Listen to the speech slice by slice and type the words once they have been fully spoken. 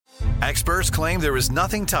Experts claim there is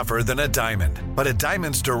nothing tougher than a diamond. But at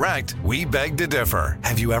Diamonds Direct, we beg to differ.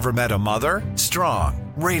 Have you ever met a mother?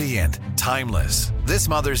 Strong, radiant, timeless. This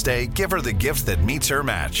Mother's Day, give her the gift that meets her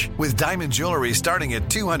match. With diamond jewelry starting at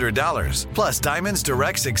 $200. Plus Diamonds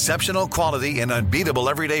Direct's exceptional quality and unbeatable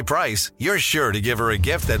everyday price, you're sure to give her a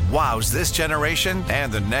gift that wows this generation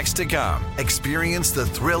and the next to come. Experience the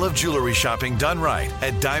thrill of jewelry shopping done right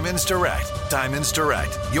at Diamonds Direct. Diamonds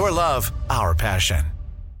Direct. Your love, our passion.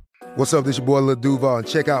 What's up, this your boy Lil Duval, and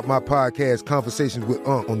check out my podcast, Conversations with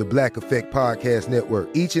Unc, on the Black Effect Podcast Network.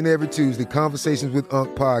 Each and every Tuesday, Conversations with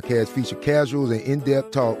Unc podcast feature casual and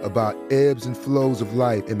in-depth talk about ebbs and flows of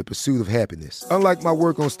life and the pursuit of happiness. Unlike my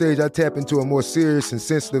work on stage, I tap into a more serious and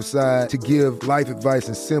sensitive side to give life advice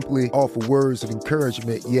and simply offer words of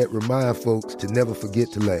encouragement, yet remind folks to never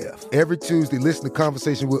forget to laugh. Every Tuesday, listen to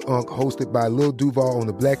Conversations with Unc, hosted by Lil Duval on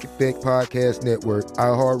the Black Effect Podcast Network,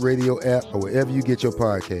 iHeartRadio app, or wherever you get your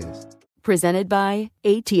podcasts. Presented by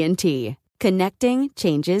AT&T. Connecting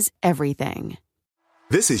changes everything.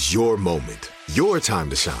 This is your moment, your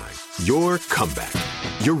time to shine, your comeback.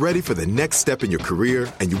 You're ready for the next step in your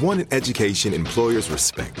career, and you want an education employers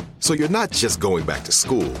respect. So you're not just going back to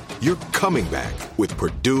school, you're coming back with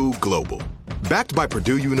Purdue Global. Backed by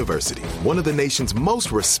Purdue University, one of the nation's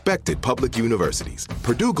most respected public universities,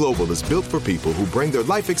 Purdue Global is built for people who bring their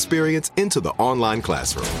life experience into the online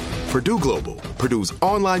classroom. Purdue Global, Purdue's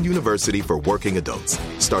online university for working adults.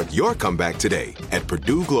 Start your comeback today at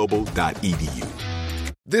purdueglobal.edu.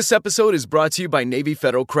 This episode is brought to you by Navy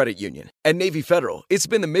Federal Credit Union. At Navy Federal, it's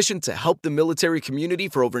been the mission to help the military community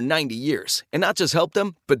for over 90 years. And not just help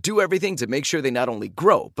them, but do everything to make sure they not only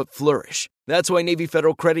grow, but flourish. That's why Navy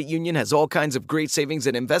Federal Credit Union has all kinds of great savings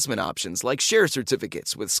and investment options like share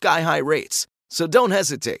certificates with sky-high rates. So don't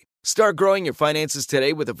hesitate. Start growing your finances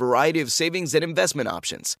today with a variety of savings and investment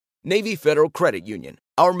options. Navy Federal Credit Union.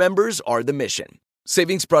 Our members are the mission.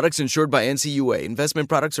 Savings products insured by NCUA. Investment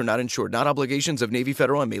products are not insured, not obligations of Navy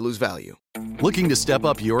Federal and may lose value. Looking to step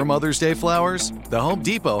up your Mother's Day flowers? The Home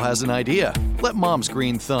Depot has an idea. Let Mom's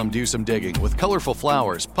green thumb do some digging with colorful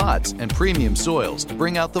flowers, pots, and premium soils to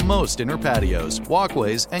bring out the most in her patios,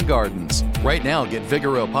 walkways, and gardens. Right now, get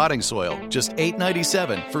Vigoro potting soil, just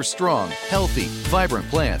 $8.97 for strong, healthy, vibrant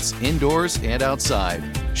plants indoors and outside.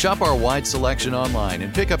 Shop our wide selection online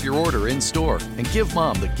and pick up your order in-store and give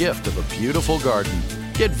Mom the gift of a beautiful garden.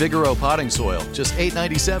 Get Vigoro potting soil, just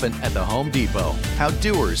 $8.97 at the Home Depot. How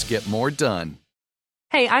doers get more done.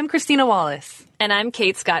 Hey, I'm Christina Wallace. And I'm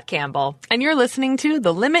Kate Scott Campbell. And you're listening to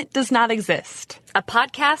The Limit Does Not Exist, a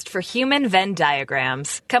podcast for human Venn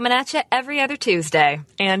diagrams, coming at you every other Tuesday.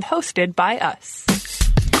 And hosted by us.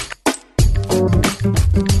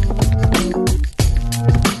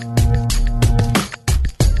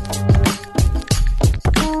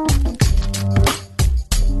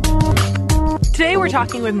 Today we're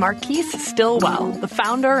talking with Marquise Stillwell, the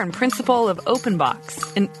founder and principal of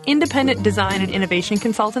OpenBox, an independent design and innovation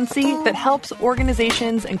consultancy that helps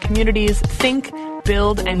organizations and communities think,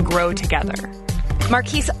 build, and grow together.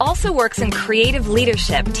 Marquise also works in creative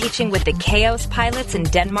leadership, teaching with the Chaos pilots in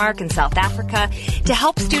Denmark and South Africa to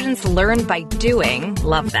help students learn by doing.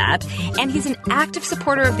 Love that. And he's an active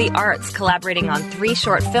supporter of the arts, collaborating on 3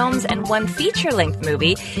 short films and 1 feature-length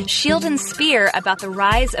movie, Shield and Spear, about the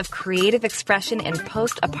rise of creative expression in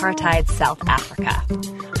post-apartheid South Africa.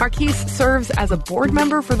 Marquise serves as a board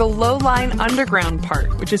member for the Low-Line Underground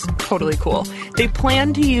part, which is totally cool. They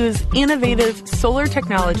plan to use innovative solar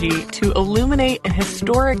technology to illuminate an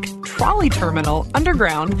historic trolley terminal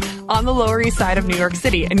underground on the Lower East Side of New York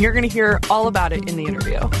City, and you're going to hear all about it in the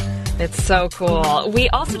interview. It's so cool. We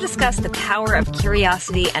also discuss the power of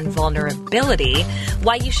curiosity and vulnerability,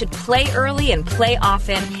 why you should play early and play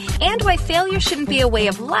often, and why failure shouldn't be a way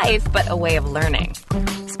of life, but a way of learning.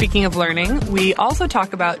 Speaking of learning, we also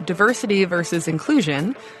talk about diversity versus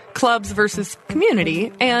inclusion, clubs versus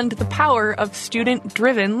community, and the power of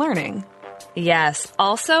student-driven learning. Yes.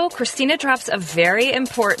 Also, Christina drops a very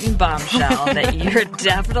important bombshell that you're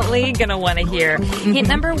definitely going to want to hear. Hint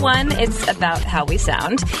number 1, it's about how we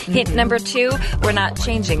sound. Hint number 2, we're not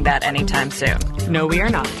changing that anytime soon. No, we are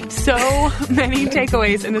not. So many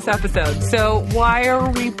takeaways in this episode. So why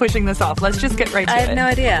are we pushing this off? Let's just get right to it. I have no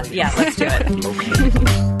idea. Yeah, let's do it.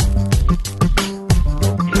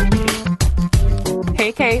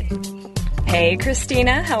 Hey, Kate. Hey,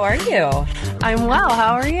 Christina. How are you? I'm well.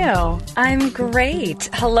 How are you? I'm great.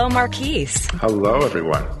 Hello, Marquise. Hello,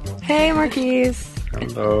 everyone. Hey, Marquise.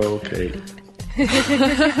 Hello, Kate. Hey,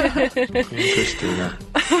 Christina.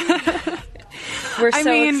 We're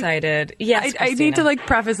so excited. Yes, I need to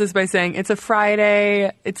preface this by saying it's a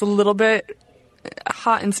Friday. It's a little bit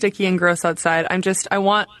hot and sticky and gross outside. I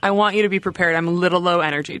want you to be prepared. I'm a little low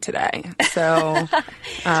energy today. So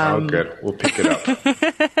good. We'll pick it up.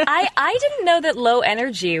 I didn't know that low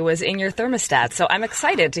energy was in your thermostat, so I'm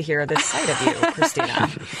excited to hear this side of you, Christina.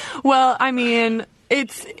 Well, I mean,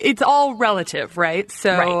 it's all relative, right?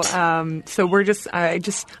 So, right. So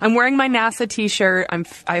I'm wearing my NASA t-shirt.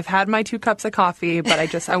 I've had my 2 cups of coffee, but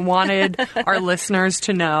I wanted our listeners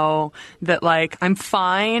to know that, like, I'm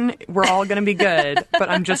fine. We're all going to be good, but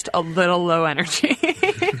I'm just a little low energy.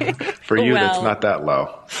 For you, that's not that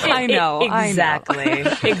low. I know. Exactly.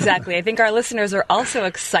 Exactly. I think our listeners are also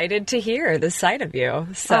excited to hear this side of you.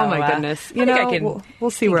 So, oh my goodness.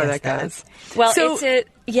 We'll see where that goes. Well,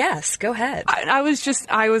 yes, go ahead. I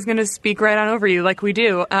was going to speak right on over you like we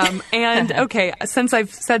do. And okay, since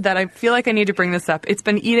I've said that, I feel like I need to bring this up. It's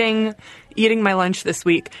been eating my lunch this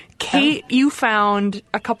week. Kate, you found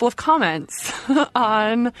a couple of comments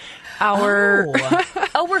on our...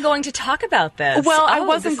 Oh, we're going to talk about this. Well, I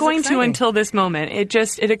wasn't going to until this moment.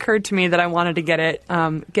 It occurred to me that I wanted to get it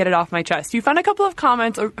off my chest. You found a couple of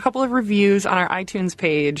comments, a couple of reviews on our iTunes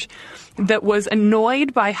page that was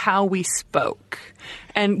annoyed by how we spoke.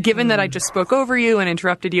 And given that I just spoke over you and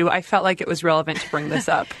interrupted you, I felt like it was relevant to bring this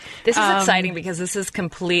up. This is exciting because this is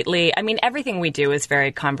completely, I mean, everything we do is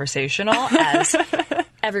very conversational, as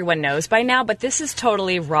everyone knows by now, but this is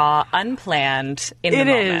totally raw, unplanned in the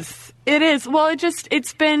moment. It is. Well,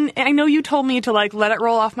 it's been, I know you told me to, like, let it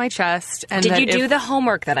roll off my chest. And did you do the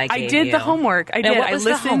homework that I gave you? I did the homework. I did. What was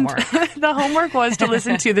the homework? The homework was to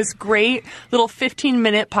listen to this great little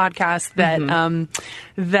 15-minute podcast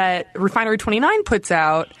that Refinery 29 puts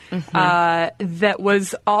out that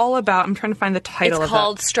was all about, I'm trying to find the title of it. It's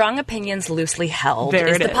called Strong Opinions Loosely Held. There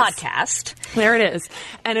it is. The podcast. There it is.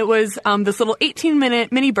 And it was this little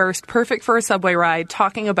 18-minute mini burst, perfect for a subway ride,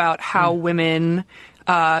 talking about how women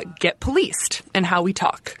get policed and how we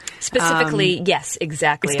talk. Specifically, yes,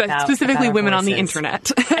 exactly. Specifically about women on the voices.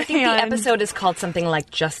 internet. I think the episode is called something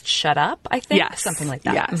like Just Shut Up, I think. Yes. Something like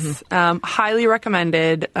that. Yes. Highly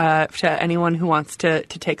recommended to anyone who wants to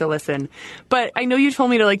take a listen. But I know you told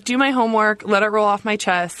me to, like, do my homework, let it roll off my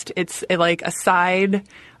chest. It's like a side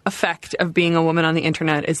effect of being a woman on the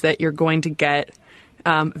internet is that you're going to get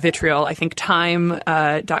vitriol. I think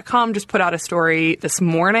Time.com just put out a story this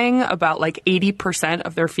morning about, like, 80%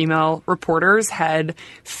 of their female reporters had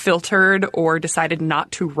filtered or decided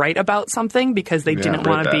not to write about something because they didn't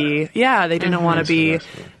want to be, they didn't want to be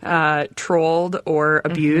trolled or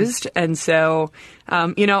abused. And so,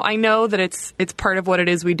 I know that it's part of what it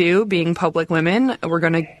is we do, being public women. We're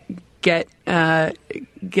going to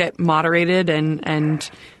get moderated and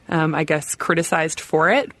I guess, criticized for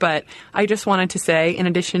it. But I just wanted to say, in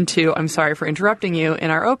addition to, I'm sorry for interrupting you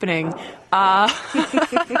in our opening,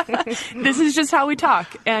 this is just how we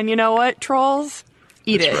talk. And you know what, trolls?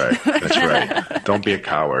 Eat it. That's right. Don't be a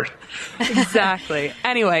coward. Exactly.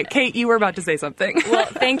 Anyway, Kate, you were about to say something. Well,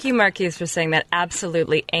 thank you, Marquise, for saying that.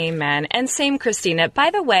 Absolutely. Amen. And same, Christina. By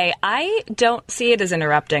the way, I don't see it as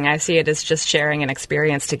interrupting. I see it as just sharing an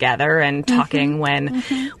experience together and talking when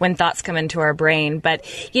thoughts come into our brain. But,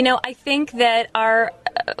 I think that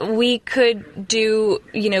we could do,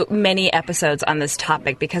 many episodes on this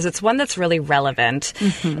topic because it's one that's really relevant.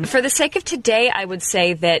 For the sake of today, I would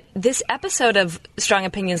say that this episode of Strong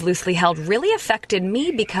Opinions Loosely Held really affected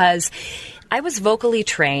me because I was vocally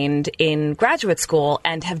trained in graduate school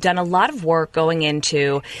and have done a lot of work going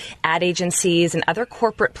into ad agencies and other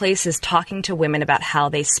corporate places talking to women about how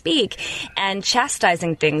they speak and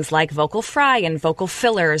chastising things like vocal fry and vocal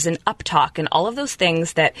fillers and uptalk and all of those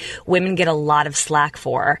things that women get a lot of slack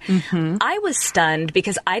for. I was stunned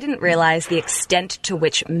because I didn't realize the extent to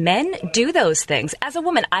which men do those things. As a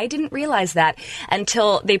woman, I didn't realize that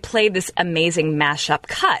until they played this amazing mashup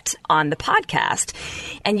cut on the podcast.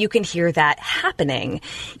 And you can hear that happening.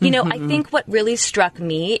 I think what really struck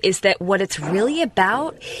me is that what it's really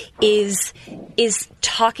about is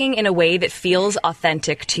talking in a way that feels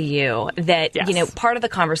authentic to you. That, part of the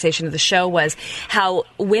conversation of the show was how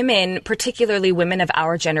women, particularly women of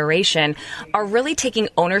our generation, are really taking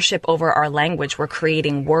ownership over our language. We're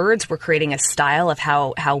creating words. We're creating a style of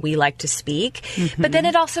how we like to speak. But then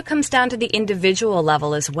it also comes down to the individual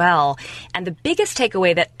level as well. And the biggest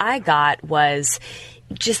takeaway that I got was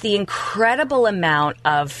just the incredible amount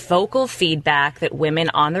of vocal feedback that women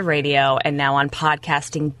on the radio and now on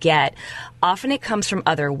podcasting get. Often it comes from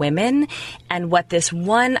other women. And what this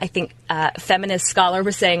one, I think, feminist scholar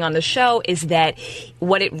was saying on the show is that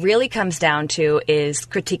what it really comes down to is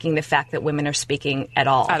critiquing the fact that women are speaking at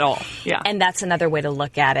all. At all, yeah. And that's another way to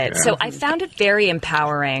look at it. Yeah. So I found it very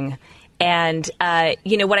empowering. And,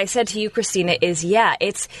 what I said to you, Christina, is,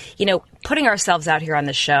 it's, putting ourselves out here on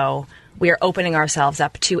the show. We are opening ourselves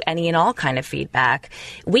up to any and all kind of feedback.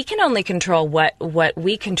 We can only control what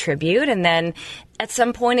we contribute, and then at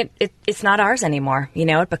some point it's not ours anymore.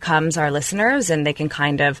 It becomes our listeners, and they can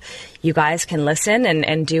you guys can listen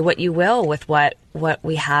and do what you will with what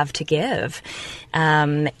we have to give.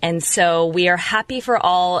 And so we are happy for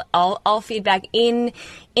all feedback in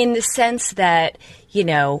the sense that,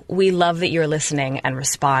 we love that you're listening and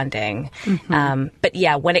responding. Mm-hmm. But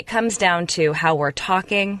when it comes down to how we're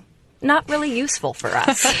talking, not really useful for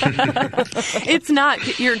us. It's not.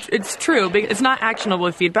 It's true. It's not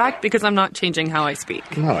actionable feedback because I'm not changing how I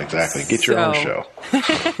speak. No, exactly. Get your own show.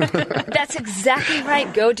 That's exactly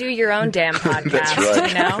right. Go do your own damn podcast.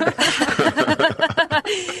 That's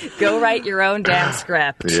right. Go write your own damn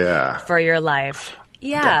script. For your life.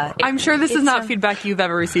 Yeah. I'm sure this is not feedback you've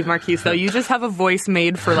ever received, Marquise, though. You just have a voice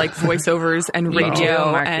made for voiceovers and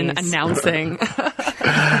radio and announcing.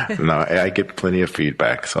 No, I get plenty of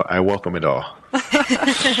feedback, so I welcome it all.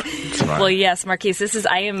 Well, yes, Marquise,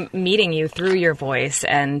 I am meeting you through your voice,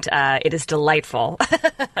 and it is delightful.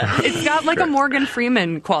 It's got a Morgan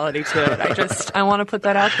Freeman quality to it. I want to put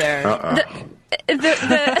that out there.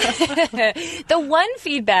 The one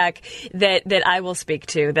feedback that I will speak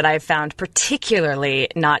to that I found particularly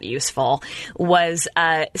not useful was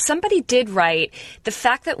somebody did write the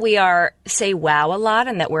fact that we say wow a lot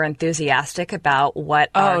and that we're enthusiastic about what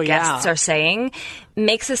our guests are saying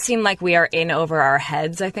makes us seem like we are in over our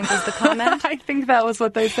heads, I think was the comment. I think that was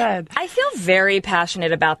what they said. I feel very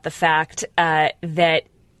passionate about the fact that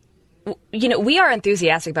we are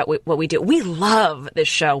enthusiastic about what we do. We love this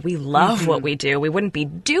show. We love what we do. We wouldn't be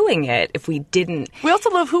doing it if we didn't. We also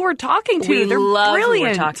love who we're talking to. They're love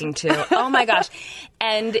brilliant. Who we're talking to. Oh my gosh.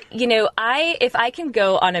 And, if I can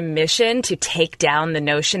go on a mission to take down the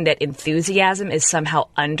notion that enthusiasm is somehow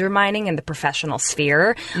undermining in the professional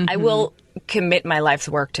sphere, I will commit my life's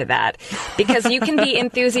work to that, because you can be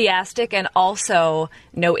enthusiastic and also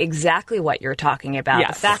know exactly what you're talking about.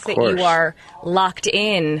 Yes, the fact that you are locked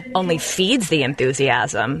in only feeds the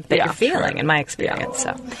enthusiasm that you're feeling, in my experience.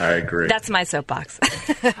 So I agree. That's my soapbox.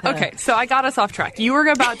 Okay, so I got us off track. You were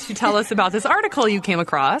about to tell us about this article you came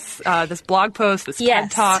across, this blog post, this TED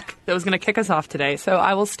Talk that was going to kick us off today. So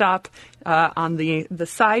I will stop on the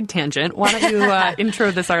side tangent. Why don't you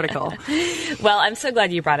intro this article? Well, I'm so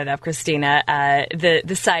glad you brought it up, Christina.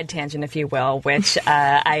 The side tangent, if you will, which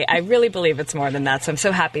I really believe it's more than that. So I'm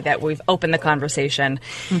so happy that we've opened the conversation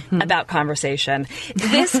about conversation.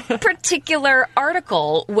 This particular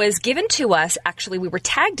article was given to us. Actually, we were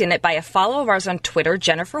tagged in it by a follower of ours on Twitter,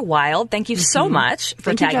 Jennifer Wild. Thank you so much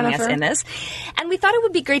for tagging us in this. And we thought it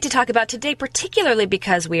would be great to talk about today, particularly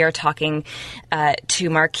because we are talking to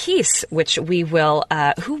Marquise, which who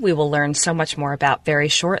we will learn so much more about very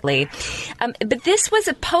shortly. But this was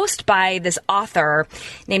a post by this author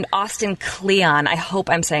named Austin Kleon. I hope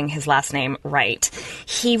I'm saying his last name right.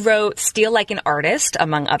 He wrote Steal Like an Artist,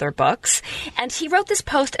 among other books, and he wrote this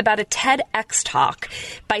post about a TEDx talk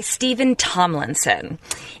by Stephen Tomlinson.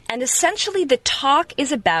 And essentially the talk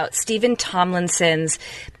is about Stephen Tomlinson's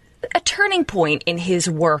a turning point in his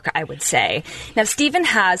work, I would say. Now, Stephen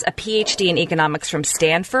has a PhD in economics from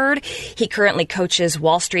Stanford. He currently coaches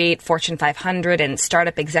Wall Street, Fortune 500, and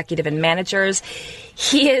startup executive and managers.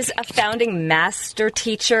 He is a founding master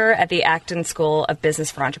teacher at the Acton School of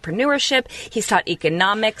Business for Entrepreneurship. He's taught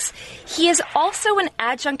economics. He is also an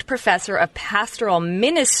adjunct professor of pastoral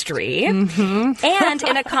ministry and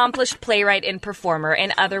an accomplished playwright and performer.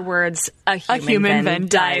 In other words, a human Venn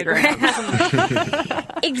diagram.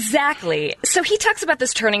 Exactly. So he talks about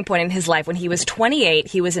this turning point in his life. When he was 28,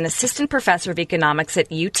 he was an assistant professor of economics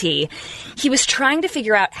at UT. He was trying to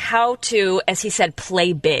figure out how to, as he said,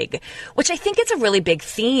 play big, which I think is a really big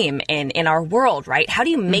theme in our world, right? How do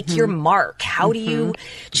you make your mark? How do you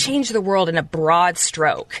change the world in a broad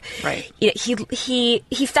stroke? Right.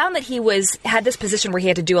 He found that he had this position where he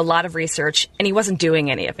had to do a lot of research, and he wasn't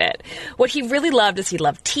doing any of it. What he really loved is he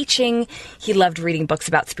loved teaching. He loved reading books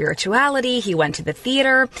about spirituality. He went to the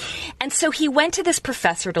theater. And so he went to this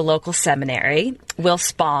professor at a local seminary, Will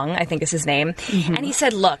Spong, I think is his name, and he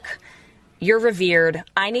said, look, you're revered.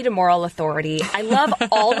 I need a moral authority. I love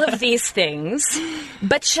all of these things,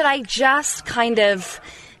 but should I just kind of,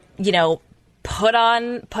 put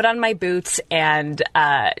on my boots and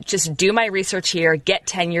just do my research here, get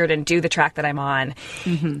tenured, and do the track that I'm on?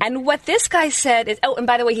 And what this guy said is, and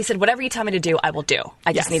by the way, he said, whatever you tell me to do, I will do.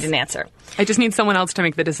 I just need an answer. I just need someone else to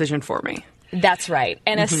make the decision for me. That's right.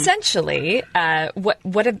 And essentially,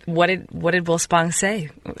 what did Will Spong say,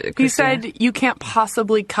 Christina? He said you can't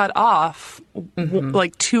possibly cut off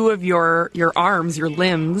like two of your arms, your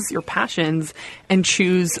limbs, your passions, and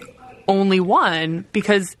choose only one,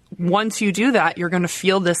 because once you do that, you're going to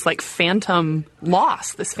feel this like phantom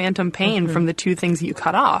loss, this phantom pain from the two things that you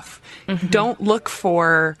cut off. Don't look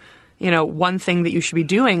for, one thing that you should be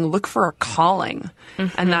doing. Look for a calling.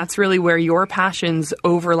 And that's really where your passions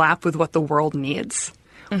overlap with what the world needs,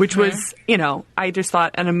 which was, I just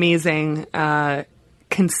thought an amazing,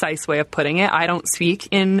 concise way of putting it. I don't speak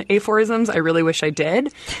in aphorisms. I really wish I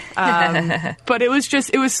did. But it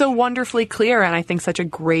was so wonderfully clear, and I think such a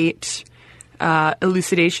great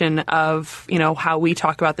elucidation of, how we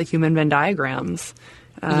talk about the human Venn diagrams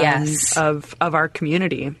of our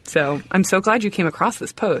community. So I'm so glad you came across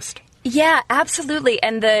this post. Yeah, absolutely.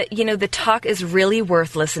 And the talk is really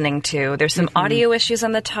worth listening to. There's some audio issues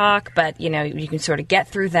on the talk, but, you can sort of get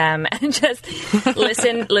through them and just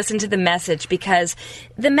listen to the message, because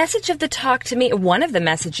the message of the talk to me, one of the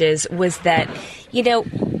messages was that,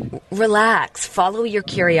 relax, follow your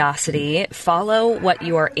curiosity, follow what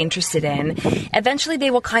you are interested in. Eventually they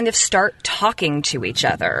will kind of start talking to each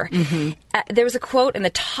other. There was a quote in the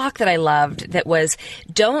talk that I loved that was,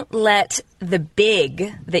 don't let the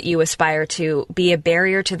big that you aspire to be a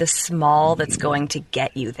barrier to the small that's going to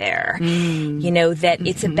get you there. That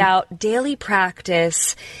it's about daily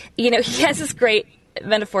practice. He has this great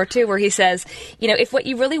metaphor too, where he says, if what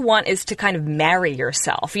you really want is to kind of marry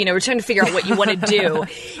yourself, we're trying to figure out what you want to do,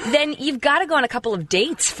 then you've got to go on a couple of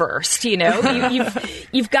dates first.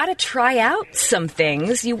 You've got to try out some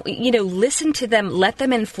things. Listen to them, let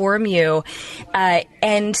them inform you,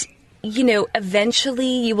 and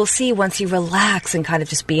eventually you will see, once you relax and kind of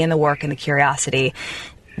just be in the work and the curiosity,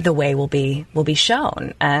 the way will be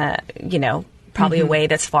shown. Probably a way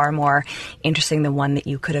that's far more interesting than one that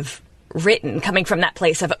you could have written, coming from that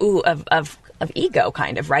place of ego,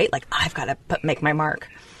 kind of, right? Like, I've got to make my mark.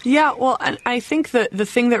 Yeah, well, and I think that the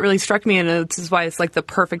thing that really struck me, and this is why it's like the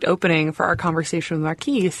perfect opening for our conversation with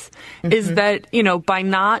Marquise, is that, by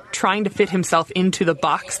not trying to fit himself into the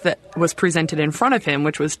box that was presented in front of him,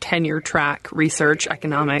 which was tenure track, research,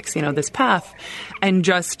 economics, this path, and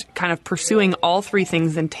just kind of pursuing all three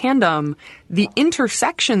things in tandem, the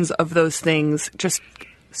intersections of those things just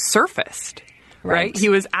surfaced. Right. He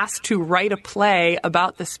was asked to write a play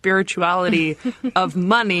about the spirituality of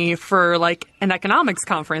money for like an economics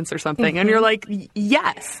conference or something. And you're like,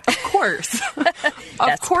 yes, of course.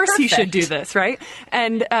 Of course perfect. He should do this. Right.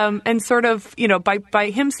 And sort of, by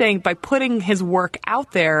him saying, by putting his work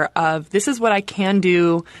out there of, this is what I can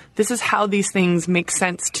do, this is how these things make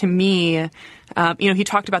sense to me. He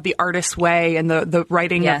talked about the artist's way and the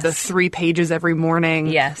writing of the 3 pages every morning,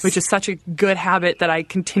 which is such a good habit that I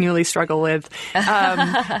continually struggle with.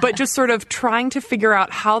 But just sort of trying to figure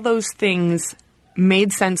out how those things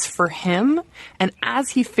made sense for him. And as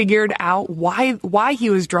he figured out why he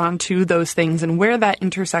was drawn to those things and where that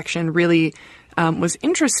intersection really was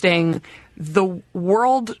interesting, the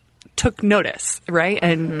world took notice, right?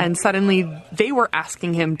 And suddenly they were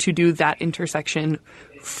asking him to do that intersection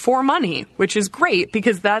for money, which is great,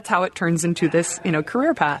 because that's how it turns into this,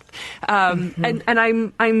 career path. And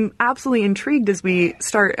I'm absolutely intrigued as we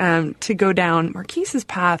start to go down Marquise's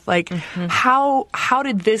path. Like, how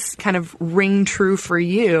did this kind of ring true for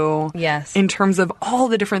you? Yes. In terms of all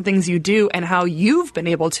the different things you do and how you've been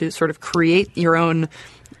able to sort of create your own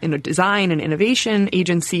design and innovation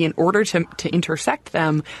agency in order to intersect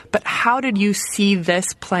them. But how did you see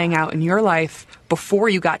this playing out in your life before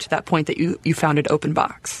you got to that point that you founded Open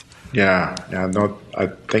Box? I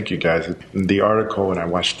thank you guys. The article, and I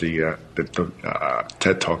watched the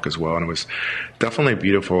TED Talk as well, and it was definitely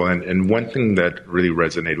beautiful. And one thing that really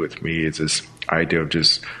resonated with me is this idea of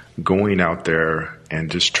just going out there and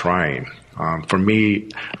just trying. For me,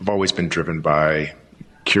 I've always been driven by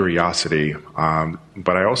curiosity,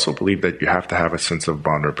 but I also believe that you have to have a sense of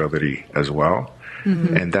vulnerability as well,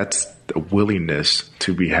 and that's the willingness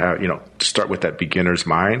to start with that beginner's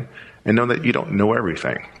mind and know that you don't know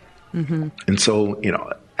everything. And so,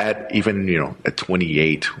 at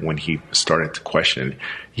 28, when he started to question,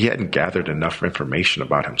 he hadn't gathered enough information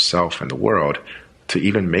about himself and the world to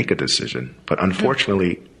even make a decision. But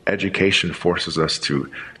unfortunately, education forces us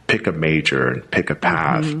to pick a major and pick a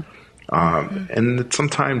path. And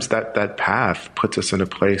sometimes that path puts us in a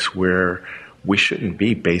place where we shouldn't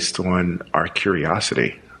be, based on our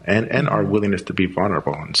curiosity and our willingness to be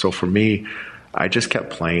vulnerable. And so for me, I just kept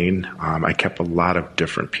playing. I kept a lot of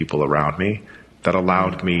different people around me that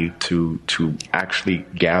allowed me to actually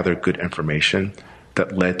gather good information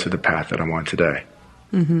that led to the path that I'm on today.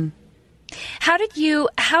 How did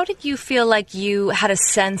you feel like you had a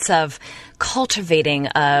sense of cultivating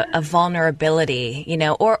a vulnerability,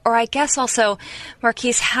 or I guess also,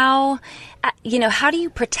 Marquise, how do you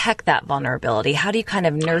protect that vulnerability? How do you kind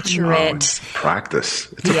of nurture it? It's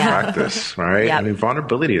practice. It's a practice, right? Yep. I mean,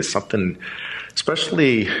 vulnerability is something,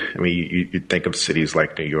 especially, you think of cities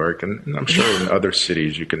like New York, and I'm sure in other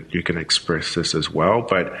cities you can express this as well,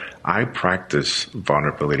 but I practice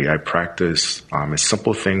vulnerability. I practice as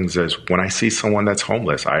simple things as when I see someone that's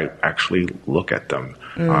homeless, I actually look at them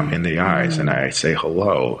in the eyes and I say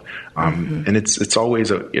hello. And it's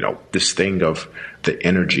always this thing of the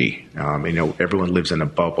energy. Everyone lives in a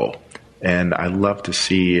bubble. And I love to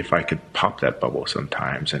see if I could pop that bubble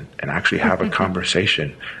sometimes and actually have a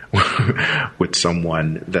conversation with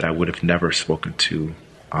someone that I would have never spoken to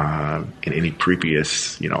in any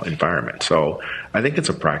previous, environment. So I think it's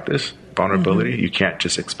a practice, vulnerability. You can't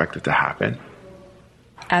just expect it to happen.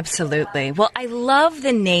 Absolutely. Well, I love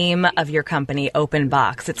the name of your company, Open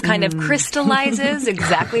Box. It's kind of crystallizes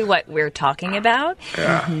exactly what we're talking about.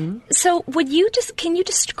 Yeah. So can you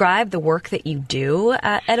describe the work that you do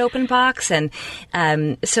at Open Box? And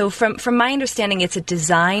so from my understanding, it's a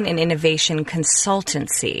design and innovation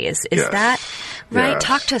consultancy. Is that right? Yes.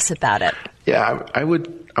 Talk to us about it. Yeah, I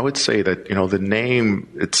would say that, the name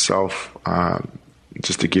itself,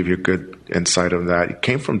 just to give you a good insight on that, it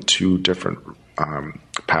came from two different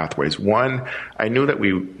pathways. One, I knew that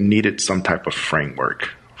we needed some type of framework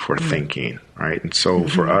for thinking, right? And so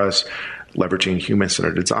for us, leveraging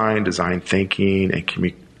human-centered design thinking,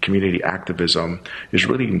 and community activism is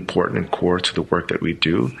really important and core to the work that we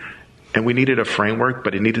do. And we needed a framework,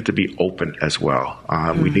 but it needed to be open as well.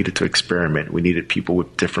 We needed to experiment. We needed people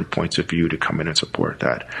with different points of view to come in and support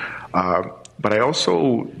that. But I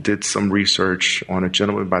also did some research on a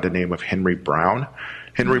gentleman by the name of Henry Brown.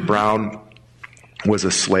 Henry Brown was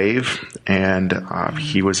a slave, and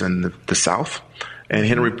he was in the South. And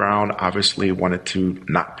Henry Brown obviously wanted to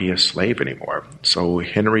not be a slave anymore. So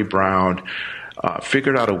Henry Brown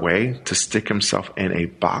figured out a way to stick himself in a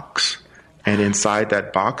box. And inside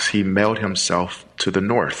that box, he mailed himself to the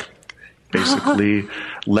North, basically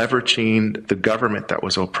leveraging the government that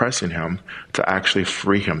was oppressing him to actually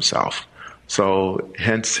free himself. So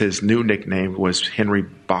hence his new nickname was Henry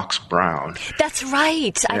Box Brown. That's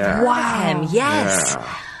right. I've heard of him. Yes.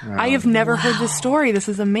 I have never heard this story. This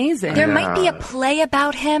is amazing. There might be a play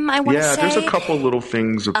about him, I want to say. Yeah, there's a couple little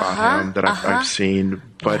things about him that I've seen.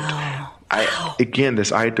 But again,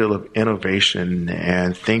 this idea of innovation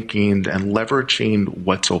and thinking and leveraging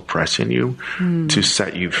what's oppressing you to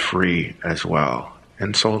set you free as well.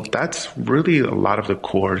 And so that's really a lot of the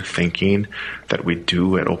core thinking that we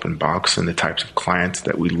do at Open Box and the types of clients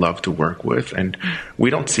that we love to work with. And we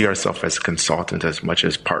don't see ourselves as consultants as much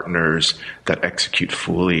as partners that execute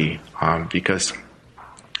fully, because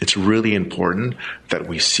it's really important that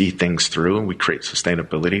we see things through and we create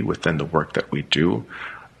sustainability within the work that we do.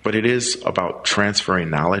 But it is about transferring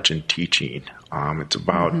knowledge and teaching. It's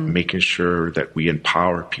about making sure that we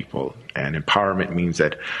empower people. And empowerment means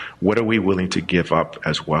that what are we willing to give up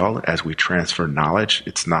as well as we transfer knowledge?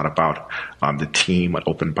 It's not about the team at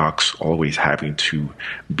Open Box always having to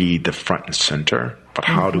be the front and center, but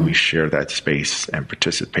how do we share that space and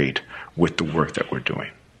participate with the work that we're doing?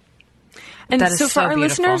 And so for our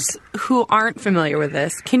listeners who aren't familiar with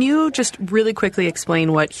this, can you just really quickly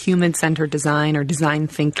explain what human-centered design or design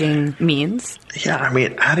thinking means? Yeah, I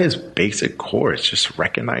mean, at its basic core, it's just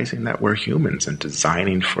recognizing that we're humans and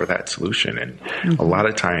designing for that solution. And a lot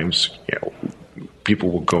of times,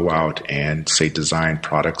 people will go out and say design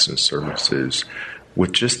products and services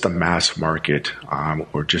with just the mass market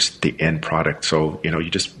or just the end product. So, you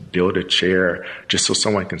just build a chair just so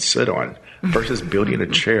someone can sit on versus building a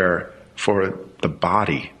chair for the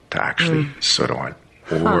body to actually sit on.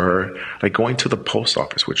 Or like going to the post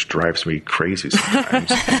office, which drives me crazy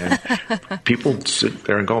sometimes. And people sit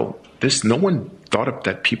there and go, no one thought of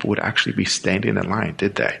that people would actually be standing in line,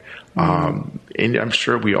 did they? And I'm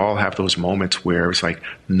sure we all have those moments where it's like,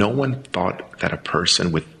 no one thought that a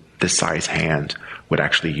person with this size hand would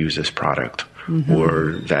actually use this product.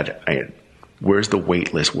 Or that, where's the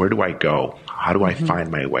wait list? Where do I go? How do I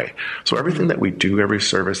find my way? So everything that we do, every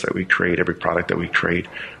service that we create, every product that we create,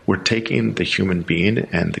 we're taking the human being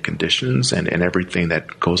and the conditions and everything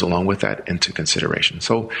that goes along with that into consideration.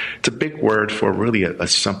 So it's a big word for really a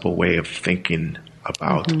simple way of thinking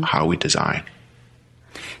about how we design.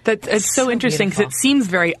 It's so interesting because it seems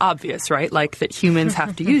very obvious, right? Like that humans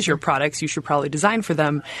have to use your products. You should probably design for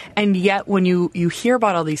them. And yet when you hear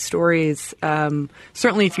about all these stories,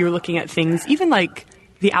 certainly if you're looking at things, even like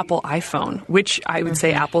the Apple iPhone, which I would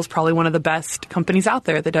say Apple's probably one of the best companies out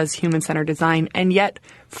there that does human-centered design. And yet,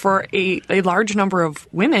 for a large number of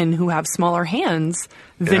women who have smaller hands,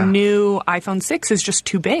 the new iPhone 6 is just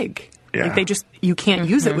too big. Yeah. Like you can't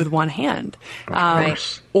use it with one hand. Right.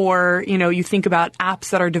 Or, you think about apps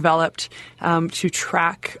that are developed to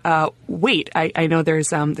track weight. I know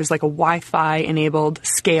there's like a Wi-Fi enabled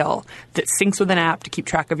scale that syncs with an app to keep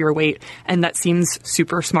track of your weight. And that seems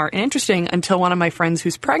super smart and interesting until one of my friends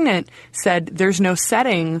who's pregnant said there's no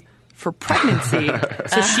setting for pregnancy.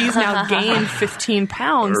 So she's now gained 15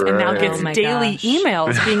 pounds and now gets daily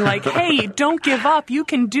emails being like, hey, don't give up. You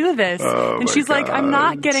can do this. And she's like, I'm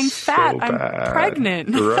not getting fat. I'm pregnant.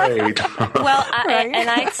 Right. Well, and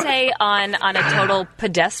I'd say on a total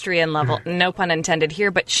pedestrian level, no pun intended here,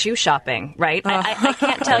 but shoe shopping, right? I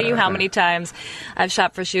can't tell you how many times I've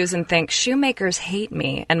shopped for shoes and think shoemakers hate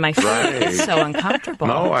me and my feet is so uncomfortable.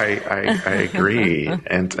 No, I agree.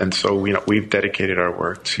 And so, we've dedicated our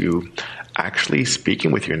work to actually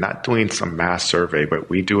speaking with you, not doing some mass survey, but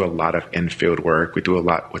we do a lot of in-field work. We do a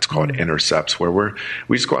lot what's called intercepts, where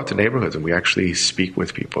we just go out to neighborhoods and we actually speak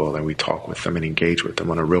with people and we talk with them and engage with them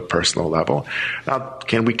on a real personal level. Now,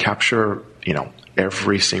 can we capture,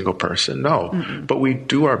 every single person? No, but we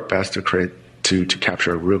do our best to create to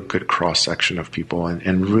capture a real good cross-section of people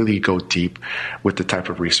and really go deep with the type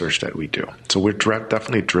of research that we do. So we're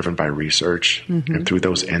definitely driven by research, and through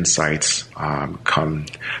those insights come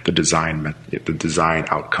the design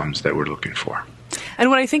outcomes that we're looking for. And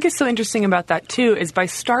what I think is so interesting about that, too, is by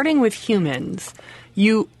starting with humans,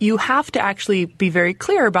 you have to actually be very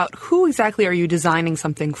clear about who exactly are you designing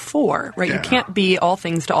something for, right? Yeah. You can't be all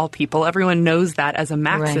things to all people. Everyone knows that as a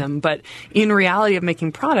maxim. Right. But in reality of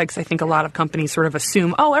making products, I think a lot of companies sort of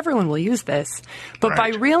assume, everyone will use this. But by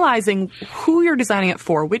realizing who you're designing it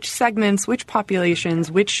for, which segments, which populations,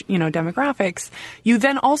 which, demographics, you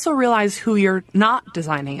then also realize who you're not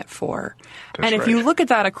designing it for. That's and if you look at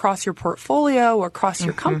that across your portfolio or across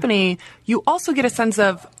your company, you also get a sense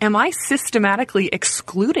of, am I systematically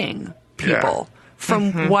excluding people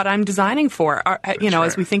from what I'm designing for?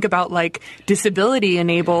 As we think about like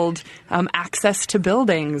disability-enabled access to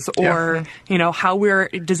buildings or, how we're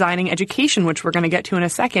designing education, which we're going to get to in a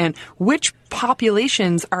second, which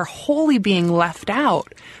populations are wholly being left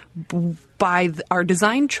out by our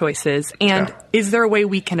design choices? And is there a way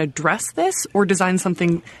we can address this or design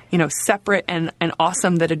something, separate and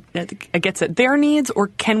awesome that it gets at their needs? Or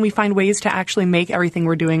can we find ways to actually make everything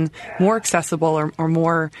we're doing more accessible or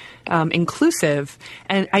more inclusive?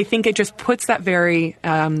 And I think it just puts that very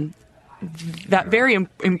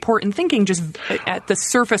important thinking just at the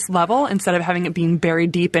surface level instead of having it being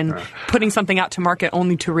buried deep and putting something out to market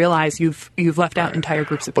only to realize you've left out entire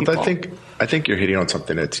groups of people. But I think you're hitting on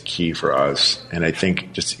something that's key for us, and I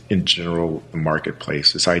think just in general the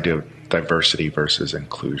marketplace, this idea of diversity versus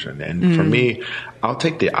inclusion. And for me, I'll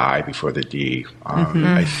take the I before the D.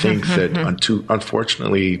 I think that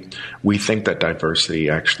unfortunately we think that diversity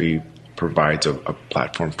actually provides a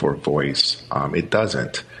platform for voice. It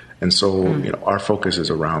doesn't. And so, our focus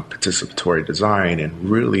is around participatory design and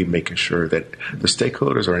really making sure that the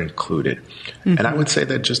stakeholders are included. And I would say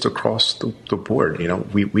that just across the board,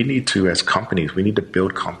 we need to, as companies, we need to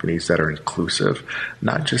build companies that are inclusive,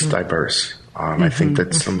 not just diverse. I think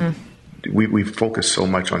that we focus so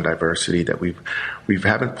much on diversity that we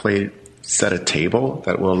haven't set a table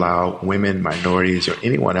that will allow women, minorities, or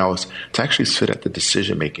anyone else to actually sit at the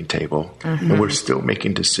decision-making table. And we're still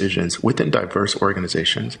making decisions within diverse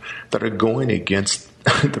organizations that are going against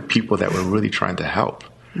the people that we're really trying to help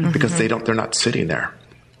because they're not sitting there.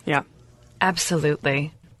 Yeah,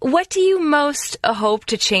 absolutely. What do you most hope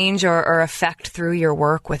to change or affect through your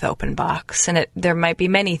work with OpenBox? And there might be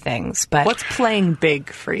many things, but what's playing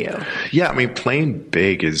big for you? Yeah, playing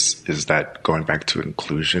big is that going back to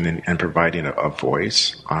inclusion and providing a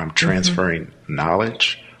voice, transferring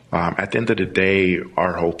knowledge. At the end of the day,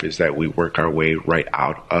 our hope is that we work our way right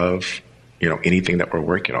out of anything that we're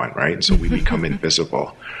working on, right? And so we become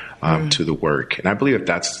invisible to the work. And I believe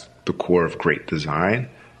that's the core of great design.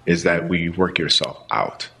 Is that we work yourself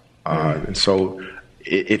out. And so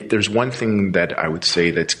if there's one thing that I would say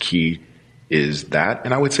that's key is that,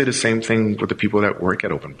 and I would say the same thing with the people that work at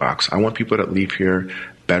OpenBox. I want people that leave here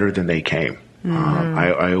better than they came.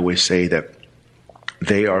 I always say that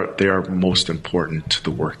they are most important to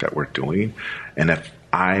the work that we're doing. And if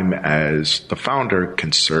I'm, as the founder,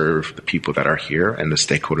 can serve the people that are here and the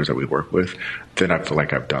stakeholders that we work with, then I feel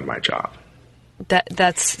like I've done my job.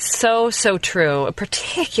 That's so true,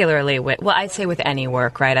 particularly I'd say with any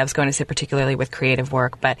work, right? I was going to say particularly with creative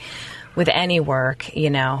work, but with any work,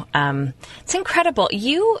 it's incredible.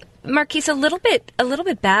 You Marquise, a little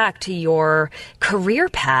bit back to your career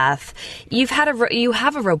path. You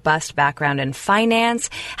have a robust background in finance.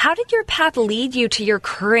 How did your path lead you to your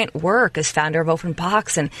current work as founder of Open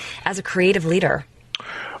Box and as a creative leader?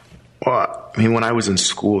 Well, I mean, when I was in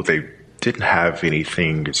school, they didn't have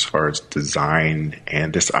anything as far as design,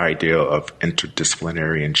 and this idea of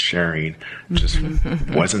interdisciplinary and sharing just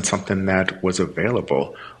wasn't something that was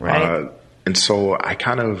available. Right. And so I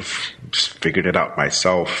kind of just figured it out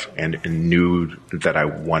myself and knew that I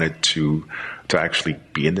wanted to actually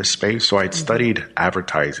be in this space. So I'd studied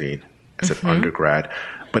advertising as an undergrad,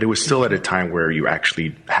 but it was still at a time where you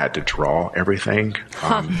actually had to draw everything.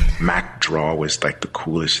 Mac Draw was like the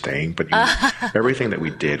coolest thing, but everything that we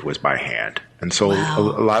did was by hand. And so a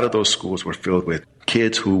lot of those schools were filled with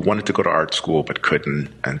kids who wanted to go to art school but couldn't,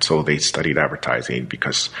 and so they studied advertising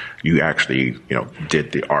because you actually,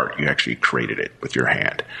 did the art. You actually created it with your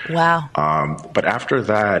hand. Wow. But after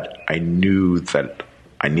that, I knew that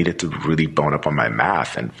I needed to really bone up on my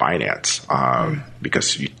math and finance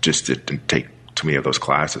because you just didn't take too many of those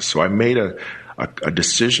classes. So I made a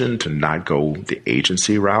decision to not go the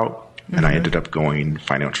agency route. And I ended up going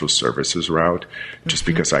financial services route just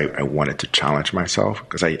because I wanted to challenge myself,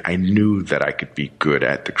 because I knew that I could be good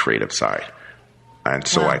at the creative side. And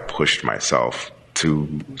so I pushed myself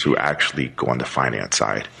to actually go on the finance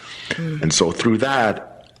side. And so through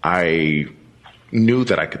that, I knew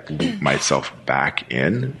that I could loop myself back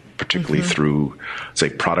in, particularly through, say,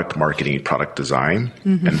 product marketing, product design.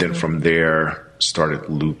 And then from there, started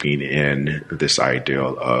looping in this idea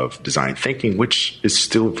of design thinking, which is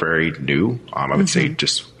still very new. I would say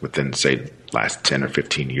just within, say, last 10 or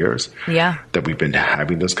 15 years that we've been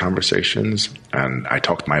having those conversations. And I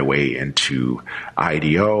talked my way into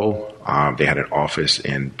IDEO. They had an office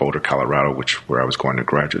in Boulder, Colorado, where I was going to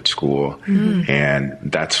graduate school. And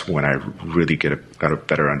that's when I really got a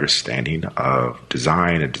better understanding of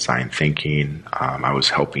design and design thinking. I was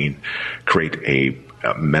helping create a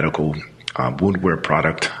medical woundwear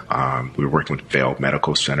product. We were working with Vail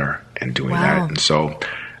Medical Center and doing that. And so,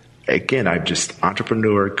 again, I'm just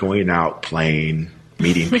entrepreneur, going out, playing,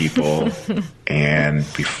 meeting people. And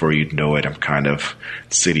before you know it, I'm kind of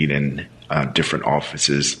sitting in different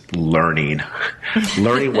offices, learning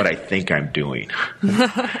what I think I'm doing.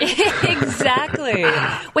 Exactly.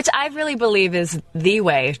 Which I really believe is the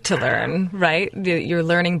way to learn, right? You're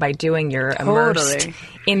learning by doing. You're immersed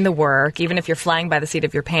in the work, even if you're flying by the seat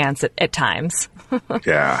of your pants at times.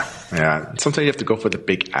 Yeah. Sometimes you have to go for the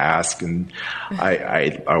big ask. And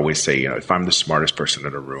I always say, if I'm the smartest person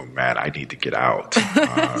in the room, man, I need to get out.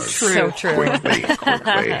 So true. Quickly.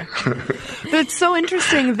 But it's so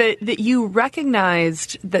interesting that you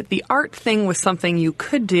recognized that the art thing was something you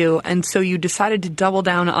could do, and so you decided to double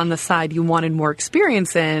down on the side you wanted more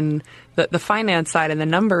experience in, the finance side and the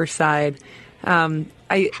numbers side.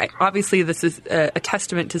 I obviously, this is a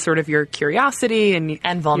testament to sort of your curiosity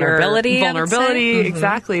and vulnerability.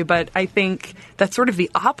 Exactly. But I think that's sort of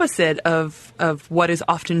the opposite of what is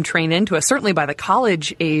often trained into us, certainly by the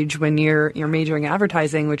college age when you're majoring in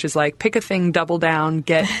advertising, which is like pick a thing, double down,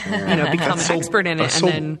 become an expert in it. That's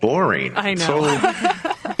then boring. I know.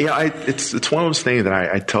 It's one of those things that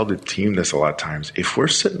I tell the team this a lot of times. If we're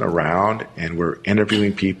sitting around and we're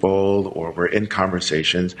interviewing people or we're in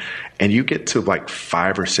conversations and you get to like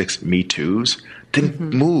 5 or 6 Me Too's, then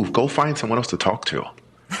move, go find someone else to talk to.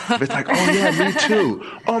 If it's like, oh yeah, me too.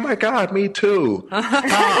 Oh my God, me too.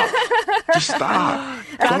 Stop. Just stop.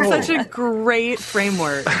 That's such a great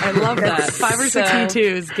framework. I love that. 5 or 6 Me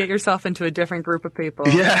Too's, get yourself into a different group of people.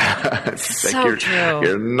 Yeah. So true.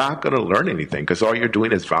 You're not going to learn anything because all you're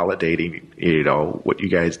doing is validating, what you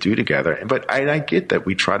guys do together. But I get that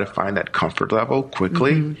we try to find that comfort level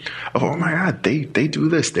quickly. Oh my God, they do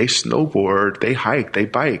this. They snowboard, they hike, they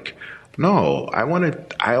bike. No,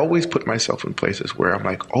 I always put myself in places where I'm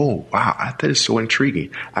like, oh, wow, that is so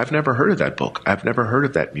intriguing. I've never heard of that book. I've never heard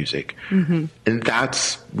of that music. And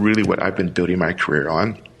that's really what I've been building my career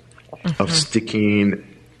on, of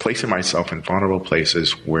placing myself in vulnerable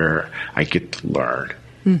places where I get to learn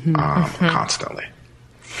constantly.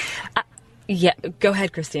 Yeah, go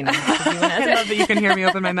ahead, Christina. I love that you can hear me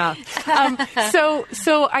open my mouth.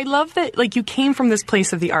 So I love that you came from this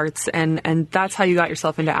place of the arts, and that's how you got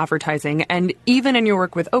yourself into advertising. And even in your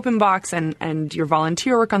work with Open Box and your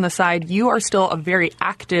volunteer work on the side, you are still a very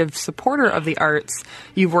active supporter of the arts.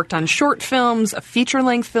 You've worked on short films, a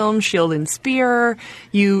feature-length film, Shield and Spear.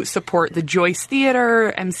 You support the Joyce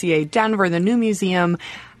Theater, MCA Denver, the New Museum.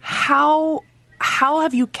 How how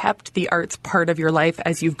have you kept the arts part of your life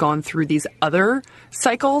as you've gone through these other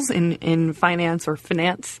cycles in finance or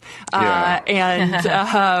finance, and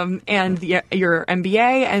your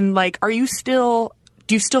MBA? And like, do you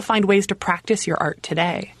still find ways to practice your art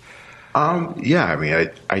today? Yeah, I mean,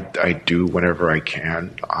 I do whenever I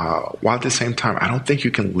can. While at the same time, I don't think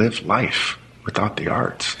you can live life without the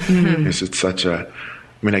arts. Mm-hmm. It's such a,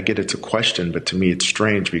 I mean, I get it's a question, but to me it's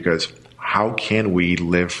strange because how can we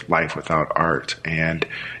live life without art? And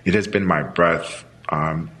it has been my breath.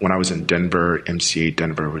 When I was in Denver, MCA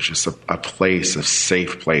Denver was just a place, a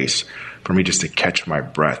safe place for me just to catch my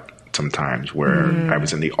breath sometimes, where I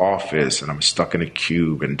was in the office and I was stuck in a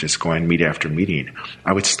cube and just going meeting after meeting.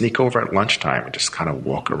 I would sneak over at lunchtime and just kind of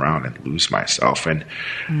walk around and lose myself. And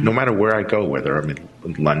no matter where I go, whether I'm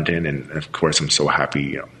in London, and of course I'm so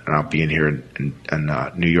happy, and I'll be in here in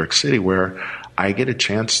New York City, where I get a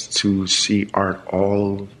chance to see art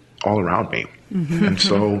all around me. Mm-hmm. And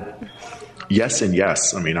so yes and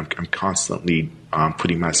yes. I mean, I'm constantly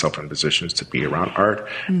putting myself in positions to be around art,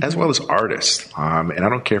 as well as artists. And I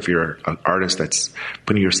don't care if you're an artist that's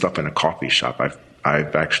putting your stuff in a coffee shop.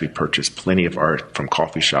 I've actually purchased plenty of art from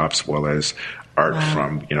coffee shops, as well as art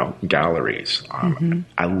from galleries.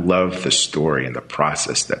 I love the story and the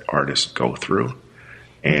process that artists go through,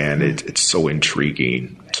 and it's so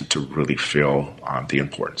intriguing to really feel the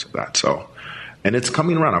importance of that. So, and it's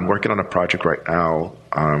coming around. I'm working on a project right now.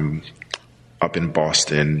 Up in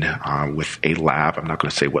Boston with a lab. I'm not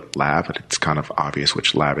going to say what lab, but it's kind of obvious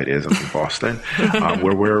which lab it is up in Boston,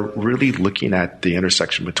 where we're really looking at the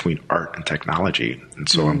intersection between art and technology. And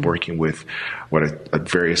so I'm working with a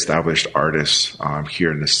very established artist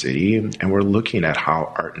here in the city, and we're looking at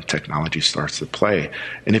how art and technology starts to play.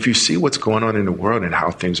 And if you see what's going on in the world and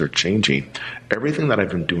how things are changing, everything that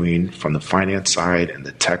I've been doing from the finance side and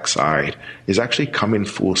the tech side is actually coming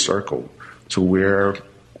full circle to where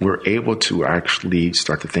we're able to actually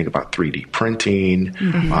start to think about 3D printing.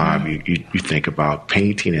 You think about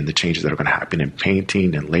painting and the changes that are going to happen in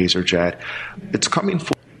painting and laser jet. It's coming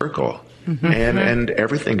full circle. And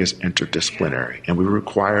everything is interdisciplinary. And we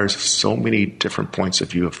require so many different points of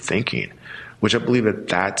view of thinking, which I believe that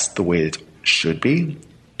that's the way it should be.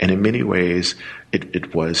 And in many ways,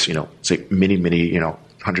 it was, say many,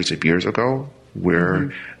 hundreds of years ago,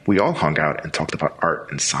 where we all hung out and talked about art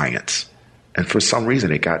and science. And for some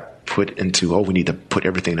reason, it got put into, we need to put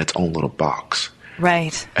everything in its own little box.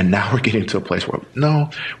 Right. And now we're getting to a place where, no,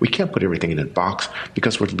 we can't put everything in a box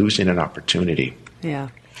because we're losing an opportunity. Yeah.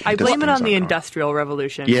 I blame it on the Industrial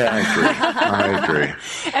Revolution. Yeah, I agree.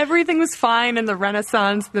 Everything was fine in the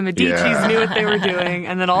Renaissance. The Medicis knew what they were doing.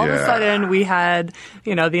 And then all of a sudden we had,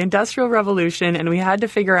 the Industrial Revolution, and we had to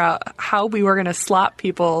figure out how we were going to slap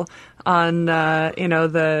people on,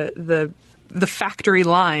 the factory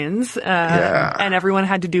lines, and everyone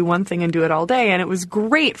had to do one thing and do it all day. And it was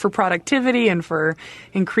great for productivity and for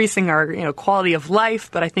increasing our, quality of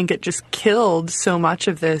life. But I think it just killed so much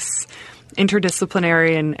of this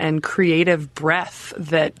interdisciplinary and creative breadth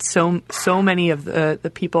that so many of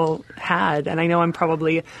the people had. And I know I'm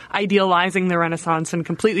probably idealizing the Renaissance and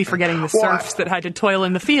completely forgetting the serfs that had to toil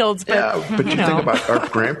in the fields. But, but you think about our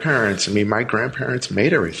grandparents. I mean, my grandparents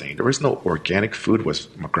made everything. There was no organic food. Was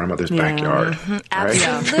my grandmother's backyard. Right?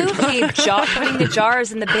 Absolutely. Putting the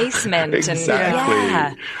jars in the basement. Exactly.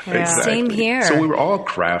 Exactly. Same here. So we were all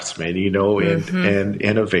craftsmen, and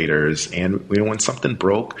innovators. And when something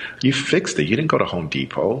broke, you fixed it. You didn't go to Home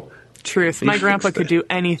Depot. Truth. My grandpa could do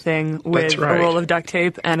anything with a roll of duct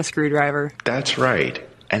tape and a screwdriver. That's right.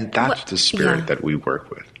 And that's the spirit that we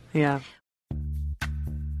work with. Yeah.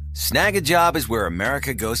 Snag a Job is where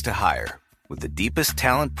America goes to hire, with the deepest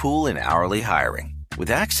talent pool in hourly hiring.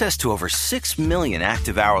 With access to over 6 million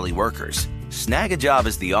active hourly workers, Snag a Job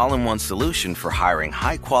is the all-in-one solution for hiring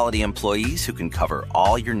high-quality employees who can cover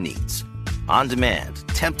all your needs. On demand,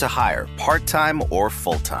 temp to hire, part-time or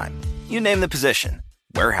full-time. You name the position.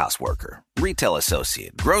 Warehouse worker, retail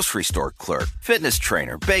associate, grocery store clerk, fitness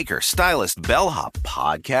trainer, baker, stylist, bellhop,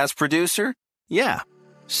 podcast producer. Yeah,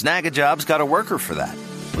 Snag a Job's got a worker for that.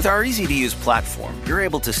 With our easy-to-use platform, you're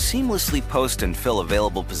able to seamlessly post and fill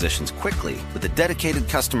available positions quickly with a dedicated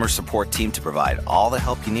customer support team to provide all the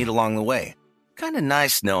help you need along the way. Kind of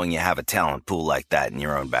nice knowing you have a talent pool like that in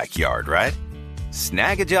your own backyard, right?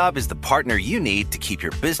 Snag a Job is the partner you need to keep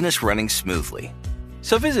your business running smoothly.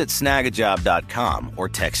 So visit snagajob.com or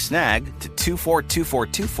text SNAG to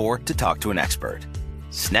 242424 to talk to an expert.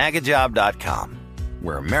 Snagajob.com,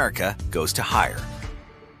 where America goes to hire.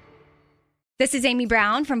 This is Amy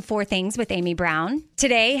Brown from 4 Things with Amy Brown.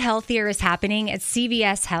 Today, healthier is happening at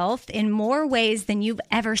CVS Health in more ways than you've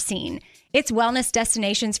ever seen. It's wellness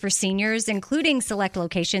destinations for seniors, including select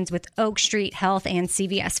locations with Oak Street Health and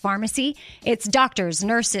CVS Pharmacy. It's doctors,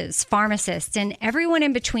 nurses, pharmacists, and everyone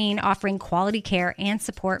in between offering quality care and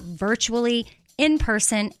support virtually, in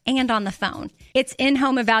person, and on the phone. It's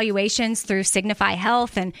in-home evaluations through Signify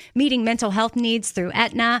Health and meeting mental health needs through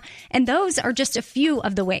Aetna. And those are just a few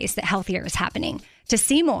of the ways that Healthier is happening. To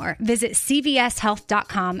see more, visit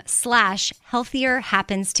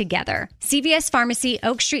cvshealth.com/healthierhappenstogether. CVS Pharmacy,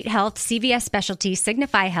 Oak Street Health, CVS Specialty,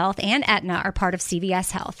 Signify Health, and Aetna are part of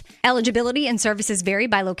CVS Health. Eligibility and services vary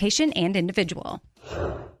by location and individual.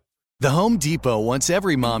 The Home Depot wants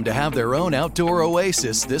every mom to have their own outdoor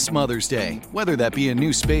oasis this Mother's Day, whether that be a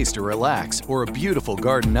new space to relax or a beautiful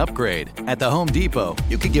garden upgrade. At the Home Depot,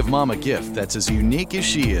 you could give mom a gift that's as unique as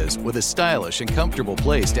she is, with a stylish and comfortable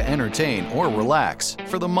place to entertain or relax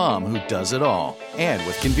for the mom who does it all. And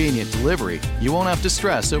with convenient delivery, you won't have to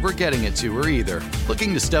stress over getting it to her either.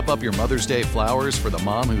 Looking to step up your Mother's Day flowers for the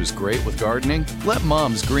mom who's great with gardening? Let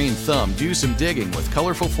Mom's Green Thumb do some digging with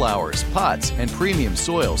colorful flowers, pots, and premium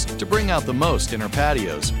soils to bring out the most in her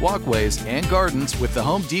patios, walkways, and gardens with the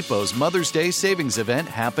Home Depot's Mother's Day Savings Event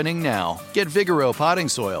happening now. Get Vigoro potting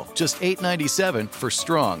soil, just $8.97 for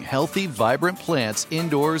strong, healthy, vibrant plants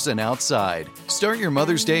indoors and outside. Start your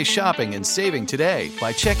Mother's Day shopping and saving today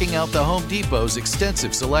by checking out the Home Depot's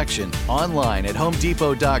extensive selection online at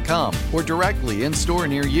homedepot.com or directly in store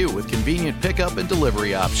near you with convenient pickup and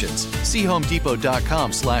delivery options. See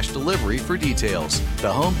homedepot.com/delivery for details.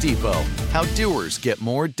 The Home Depot, how doers get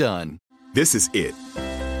more done. This is it.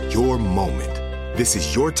 Your moment. This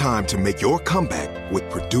is your time to make your comeback with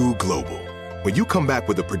Purdue Global. When you come back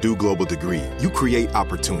with a Purdue Global degree, you create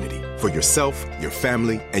opportunity for yourself, your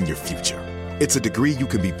family, and your future. It's a degree you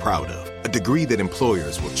can be proud of, a degree that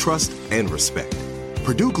employers will trust and respect.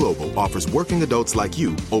 Purdue Global offers working adults like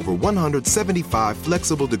you over 175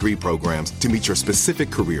 flexible degree programs to meet your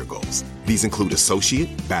specific career goals. These include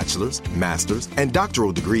associate, bachelor's, master's, and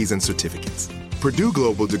doctoral degrees and certificates. Purdue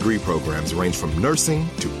Global degree programs range from nursing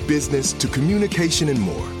to business to communication and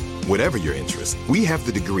more. Whatever your interest, we have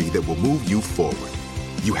the degree that will move you forward.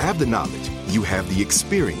 You have the knowledge, you have the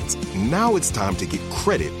experience. Now it's time to get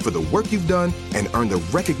credit for the work you've done and earn the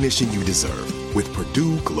recognition you deserve with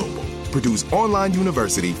Purdue Global, Purdue's online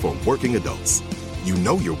university for working adults. You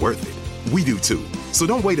know you're worth it. We do too. So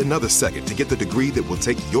don't wait another second to get the degree that will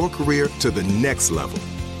take your career to the next level.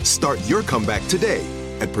 Start your comeback today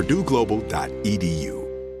at purdueglobal.edu.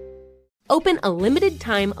 Open a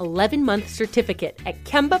limited-time 11-month certificate at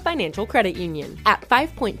Kemba Financial Credit Union. At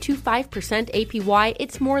 5.25% APY,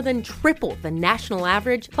 it's more than triple the national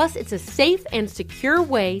average, plus it's a safe and secure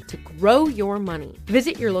way to grow your money.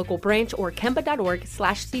 Visit your local branch or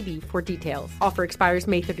kemba.org/cb for details. Offer expires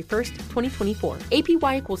May 31st, 2024.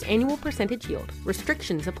 APY equals annual percentage yield.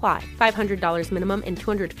 Restrictions apply. $500 minimum and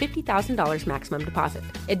 $250,000 maximum deposit.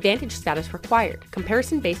 Advantage status required.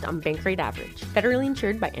 Comparison based on bank rate average. Federally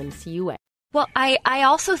insured by NCUA. Well, I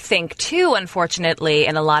also think, too, unfortunately,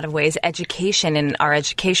 in a lot of ways, education in our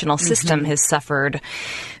educational system has suffered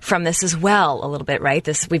from this as well a little bit, right?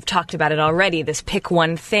 We've talked about it already, this pick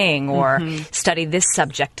one thing or study this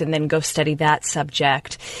subject and then go study that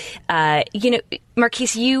subject.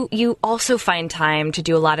 Marquise, you also find time to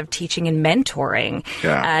do a lot of teaching and mentoring.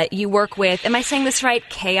 Yeah. You work with, am I saying this right,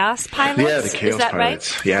 Chaos Pilots? Yeah, the Chaos Is that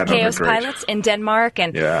Pilots. Right? Yeah, Chaos Pilots in Denmark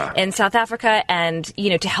and in South Africa, and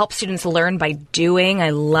to help students learn by doing.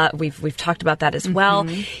 We've talked about that as well.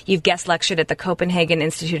 You've guest lectured at the Copenhagen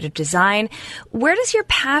Institute of Design. Where does your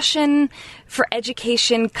passion for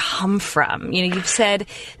education come from? You've said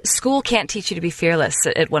school can't teach you to be fearless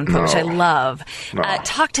at one point, which I love. No.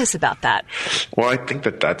 Talk to us about that. Well, I think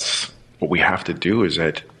that's what we have to do is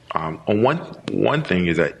that one thing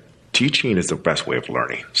is that teaching is the best way of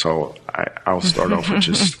learning. So I'll start off with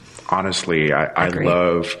just honestly, I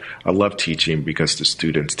love teaching because the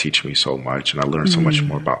students teach me so much and I learn so much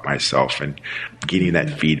more about myself, and getting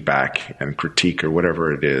that feedback and critique or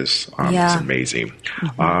whatever it is amazing.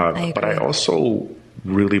 But I also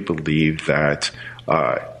really believe that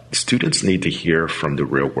students need to hear from the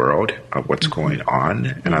real world of what's going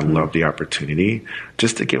on. And I love the opportunity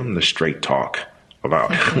just to give them the straight talk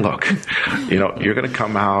about, look, you're going to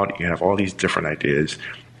come out, you have all these different ideas.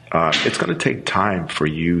 It's going to take time for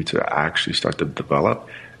you to actually start to develop.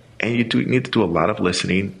 And you need to do a lot of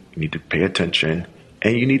listening. You need to pay attention,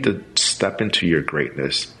 and you need to step into your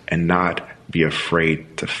greatness and not be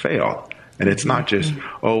afraid to fail. And it's not just,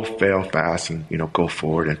 fail fast and, go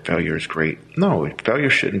forward and failure is great. No, failure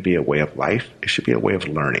shouldn't be a way of life. It should be a way of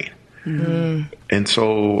learning. And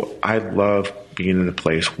so I love being in a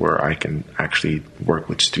place where I can actually work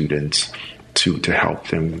with students to help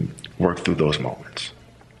them work through those moments.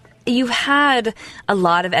 You've had a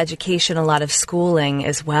lot of education, a lot of schooling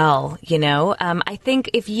as well, you know. I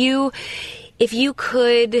think if you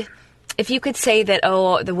could say that,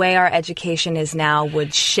 the way our education is now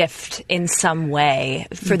would shift in some way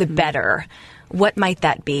for the better, what might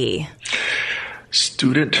that be?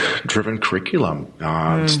 Student-driven curriculum.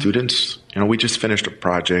 Students, we just finished a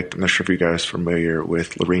project. I'm not sure if you guys are familiar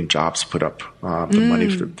with Lorraine Jobs put up the money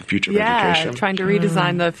for the future of education. Yeah, trying to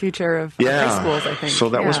redesign the future of high schools, I think. So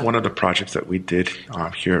that was one of the projects that we did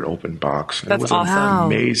here at Open Box. That's it was awesome.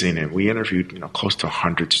 Amazing. And we interviewed close to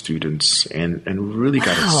 100 students and really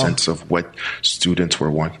got a sense of what students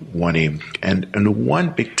were wanting. And the one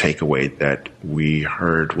big takeaway that we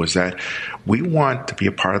heard was that we want to be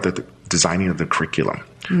a part of the designing of the curriculum.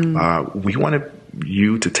 We wanted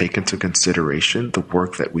you to take into consideration the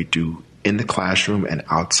work that we do in the classroom and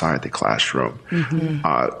outside the classroom.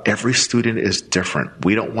 Every student is different.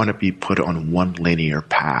 We don't want to be put on one linear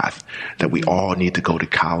path that we all need to go to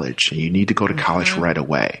college and you need to go to college right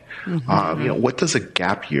away. What does a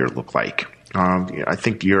gap year look like? I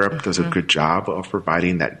think Europe does a good job of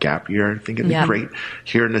providing that gap year. I think it'd be great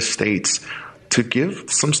here in the States to give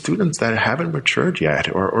some students that haven't matured yet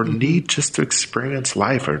or need just to experience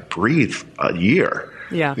life or breathe a year.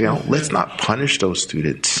 Let's not punish those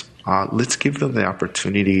students. Let's give them the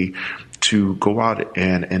opportunity to go out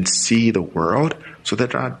and see the world so they're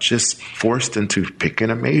not just forced into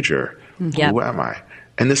picking a major. Who am I?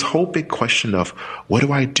 And this whole big question of what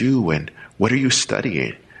do I do and what are you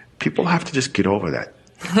studying? People have to just get over that.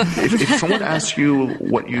 If someone asks you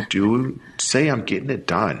what you do, say I'm getting it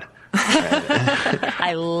done.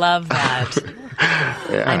 I love that.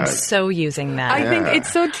 I'm so using that. I think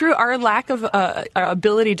it's so true. Our lack of our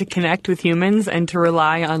ability to connect with humans and to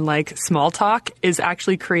rely on small talk is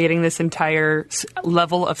actually creating this entire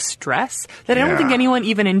level of stress that I don't think anyone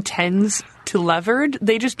even intends to leverage.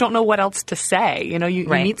 They just don't know what else to say. You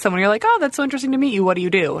meet someone, you're like, oh, that's so interesting to meet you. What do you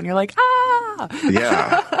do? And you're like,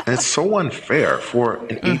 And it's so unfair for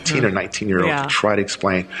an 18 or 19-year-old to try to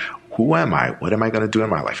explain, who am I? What am I going to do in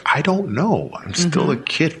my life? I don't know. I'm still a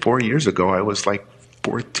kid. 4 years ago, I was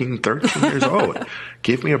 14, 13 years old.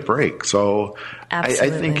 Give me a break. So I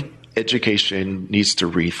think education needs to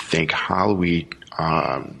rethink how we,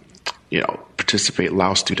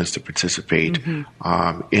 allow students to participate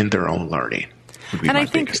in their own learning. And I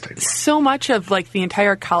think so much of the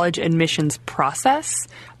entire college admissions process,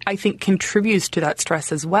 I think, contributes to that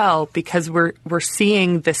stress as well, because we're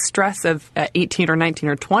seeing the stress of 18 or 19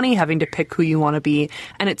 or 20 having to pick who you want to be,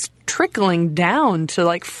 and it's trickling down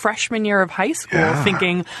to freshman year of high school,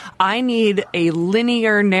 thinking I need a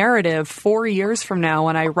linear narrative 4 years from now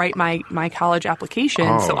when I write my college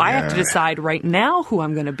application, so I have to decide right now who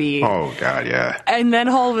I'm going to be. Oh God, yeah. And then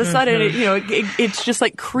all of a sudden, it's just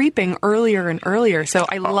creeping earlier and earlier. So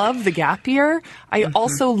I love the gap year. I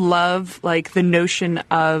also love the notion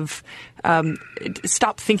of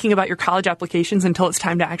stop thinking about your college applications until it's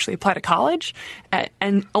time to actually apply to college,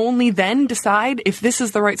 and only then decide if this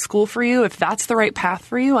is the right school for you, if that's the right path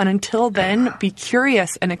for you. And until then, be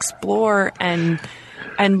curious and explore and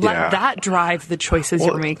let that drive the choices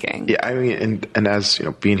you're making. Yeah, I mean, and as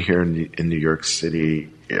being here in New York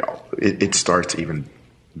City, it starts even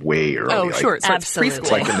way early. Oh, sure. It starts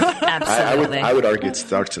preschool. Absolutely. I would argue it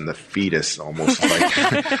starts in the fetus almost.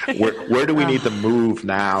 Where do we need to move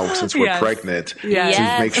now since we're pregnant to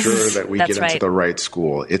make sure that we get into the right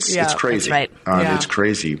school? It's crazy. That's right. It's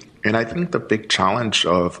crazy. And I think the big challenge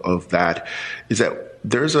of that is that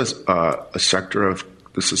there's a sector of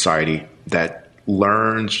the society that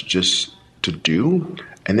learns just to do.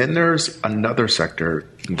 And then there's another sector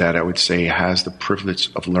that I would say has the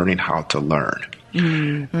privilege of learning how to learn.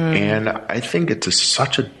 And I think it's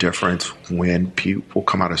such a difference when people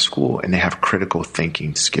come out of school and they have critical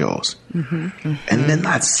thinking skills. And then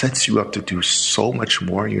that sets you up to do so much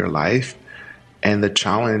more in your life. And the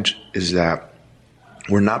challenge is that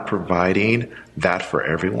we're not providing that for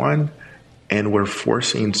everyone. And we're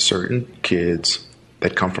forcing certain kids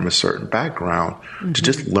that come from a certain background to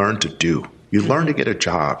just learn to do. You learn to get a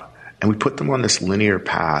job. And we put them on this linear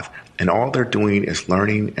path, and all they're doing is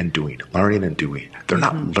learning and doing. They're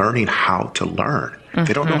not learning how to learn.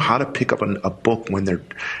 They don't know how to pick up a book when they're,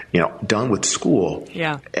 done with school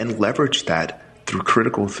and leverage that through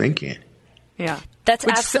critical thinking. Yeah. That's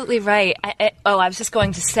absolutely right. I was just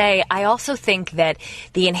going to say, I also think that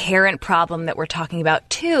the inherent problem that we're talking about,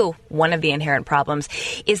 too, one of the inherent problems,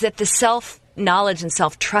 is that the self-knowledge and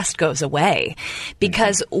self-trust goes away.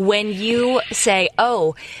 Because when you say,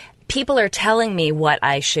 people are telling me what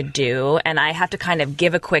I should do, and I have to kind of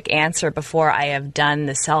give a quick answer before I have done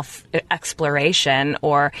the self-exploration,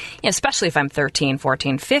 or especially if I'm 13,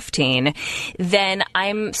 14, 15, then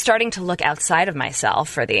I'm starting to look outside of myself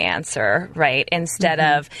for the answer, right? Instead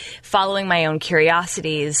of following my own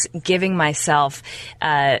curiosities, giving myself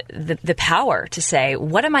the power to say,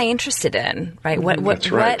 what am I interested in, right?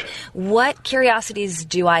 What curiosities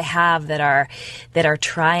do I have that are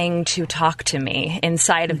trying to talk to me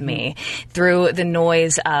inside of me through the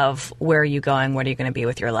noise of where are you going? What are you going to be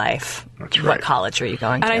with your life? That's right. What college are you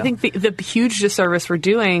going to? And I think the huge disservice we're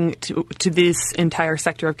doing to this entire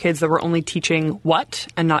sector of kids that we're only teaching what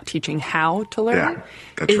and not teaching how to learn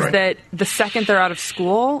is that the second they're out of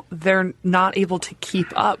school, they're not able to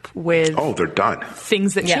keep up with they're done.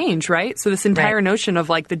 Things that change, right? So this entire notion of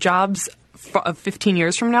like the jobs of 15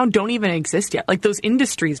 years from now don't even exist yet. Like those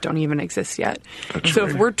industries don't even exist yet. So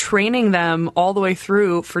if we're training them all the way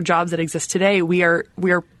through for jobs that exist today, we are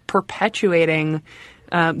perpetuating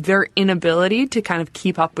their inability to kind of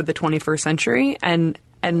keep up with the 21st century, and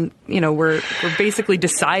we're basically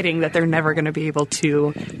deciding that they're never going to be able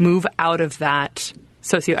to move out of that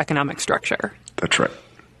socioeconomic structure. That's right.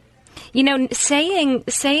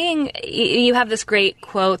 Saying you have this great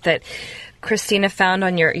quote that Christina found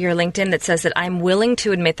on your LinkedIn that says that I'm willing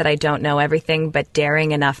to admit that I don't know everything, but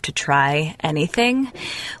daring enough to try anything.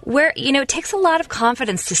 Where, it takes a lot of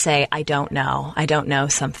confidence to say, I don't know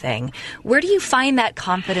something. Where do you find that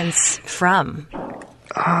confidence from?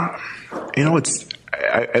 I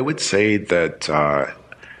would say that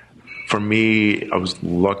for me, I was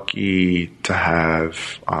lucky to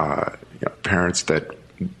have parents that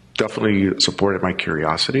definitely supported my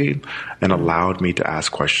curiosity and allowed me to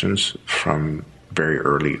ask questions from very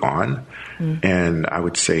early on. And I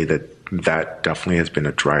would say that definitely has been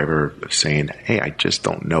a driver of saying, hey, I just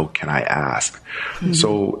don't know. Can I ask?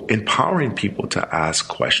 So empowering people to ask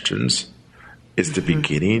questions is the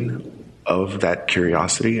beginning of that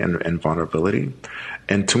curiosity and vulnerability.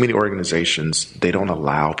 And too many organizations, they don't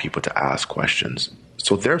allow people to ask questions.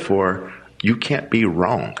 So therefore, you can't be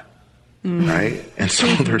wrong. Right? And so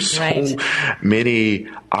there's so many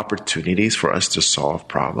opportunities for us to solve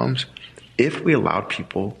problems if we allow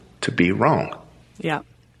people to be wrong. Yeah.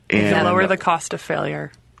 And lower the cost of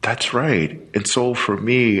failure. That's right. And so for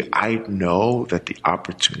me, I know that the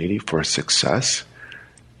opportunity for success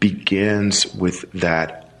begins with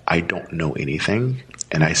that I don't know anything,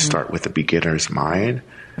 and I start with a beginner's mind,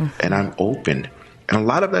 and I'm open. And a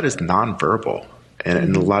lot of that is nonverbal.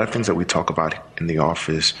 And a lot of things that we talk about in the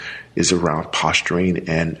office is around posturing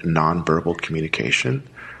and nonverbal communication,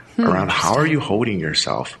 around how are you holding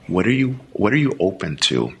yourself? What are you open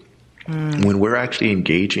to? When we're actually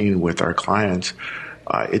engaging with our clients,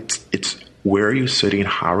 it's where are you sitting?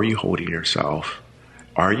 How are you holding yourself?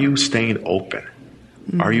 Are you staying open?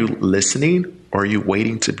 Are you listening, or are you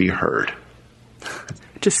waiting to be heard?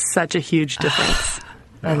 Just such a huge difference.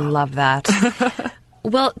 I love that.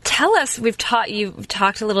 Well, tell us, you've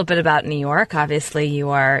talked a little bit about New York. Obviously,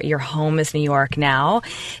 your home is New York now.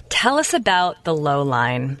 Tell us about the Low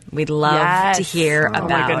Line. We'd love to hear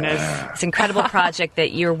about this incredible project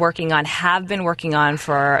that you're working on, have been working on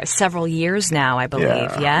for several years now, I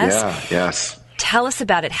believe. Yes. Tell us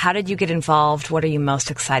about it. How did you get involved? What are you most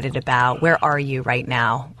excited about? Where are you right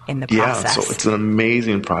now in the process? So it's an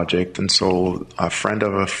amazing project. And so a friend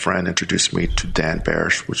of a friend introduced me to Dan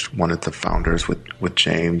Barish, which is one of the founders with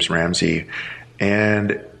James Ramsey.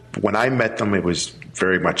 And when I met them, it was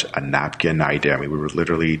very much a napkin idea. I mean, we were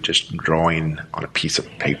literally just drawing on a piece of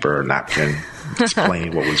paper, a napkin,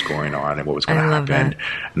 explaining what was going on and what was going to happen.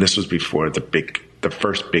 And this was before the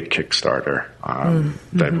first big Kickstarter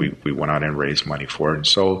that we went out and raised money for. And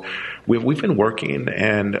so we've been working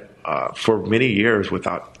and for many years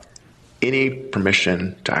without any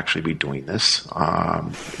permission to actually be doing this.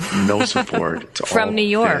 No support. It's from New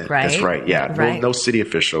York, right? That's right, yeah. Right. No city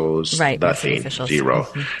officials, nothing, no city officials. Zero.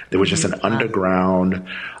 There was just an underground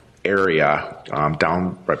area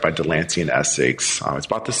down right by Delancey and Essex. It's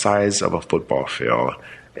about the size of a football field.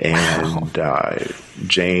 And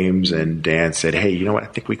James and Dan said, hey, you know what? I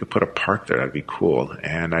think we could put a park there. That'd be cool.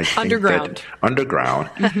 And I think underground.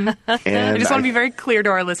 And I just want to be very clear to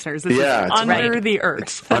our listeners. This is under the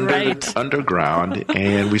earth. It's underground.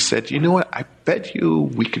 And we said, you know what? I bet you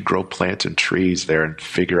we could grow plants and trees there and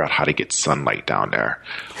figure out how to get sunlight down there.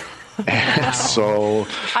 And so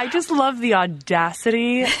I just love the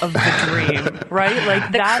audacity of the dream, right?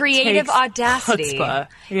 Like the creative audacity. Chutzpah.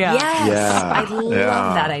 Yes. I love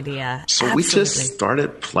that idea. So Absolutely. we just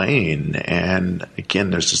started playing. And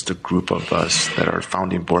again, there's just a group of us that are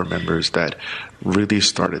founding board members that really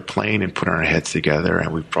started playing and putting our heads together.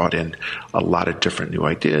 And we brought in a lot of different new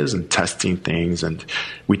ideas and testing things. And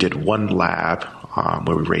we did one lab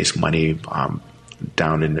where we raised money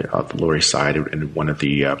down in the Lower East Side in one of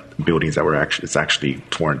the buildings that it's actually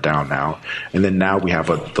torn down now. And then now we have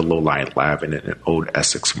the low-lying lab in an old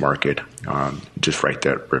Essex market, just right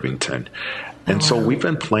there at Rivington. And so we've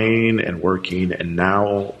been playing and working, and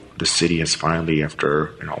now the city has finally,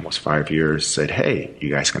 after almost 5 years, said, hey,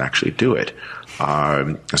 you guys can actually do it.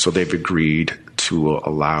 So they've agreed to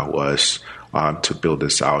allow us to build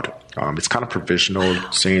this out. It's kind of provisional,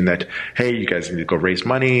 saying that, hey, you guys need to go raise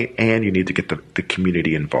money and you need to get the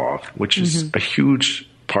community involved, which is a huge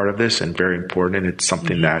part of this and very important. And it's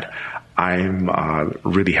something that I'm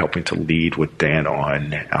really helping to lead with Dan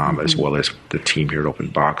on, as well as the team here at Open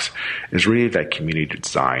Box, is really that community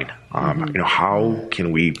design. How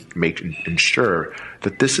can we ensure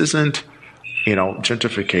that this isn't,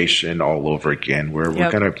 gentrification all over again, where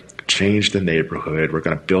we're going to change the neighborhood. We're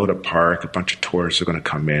going to build a park. A bunch of tourists are going to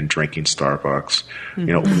come in drinking Starbucks.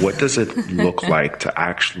 What does it look like to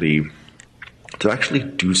actually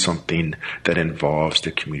do something that involves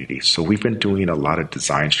the community? So we've been doing a lot of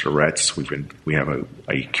design charrettes. We have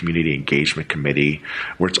a community engagement committee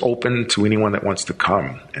where it's open to anyone that wants to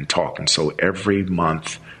come and talk. And so every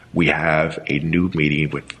month we have a new meeting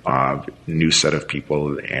with a new set of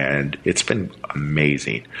people, and it's been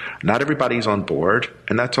amazing. Not everybody's on board,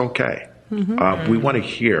 and that's okay. We want to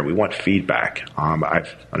hear. We want feedback. I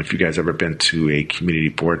don't know if you guys ever been to a community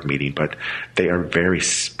board meeting, but they are very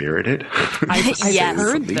spirited. I've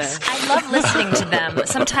heard this. I love listening to them.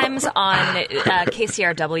 Sometimes on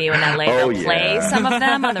KCRW in LA, they'll play some of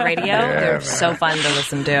them on the radio. Yeah, They're so fun to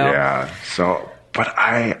listen to. Yeah. But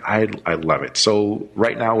I love it. So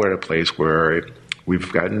right now we're at a place where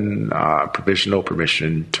we've gotten provisional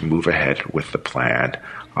permission to move ahead with the plan.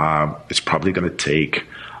 It's probably going to take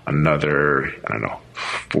another,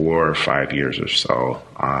 4 or 5 years or so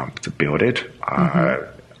to build it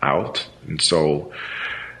out. And so,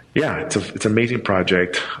 yeah, it's an amazing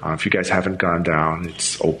project. If you guys haven't gone down,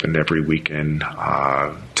 it's open every weekend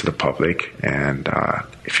to the public. And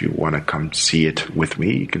if you want to come see it with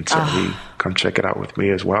me, you can certainly come check it out with me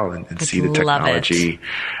as well and see the technology.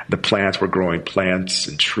 The plants, we're growing plants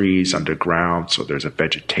and trees underground. So there's a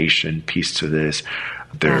vegetation piece to this.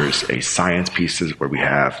 There's a science piece where we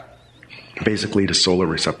have basically the solar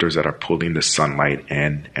receptors that are pulling the sunlight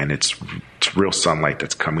in, and it's real sunlight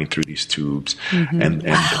that's coming through these tubes and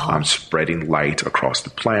spreading light across the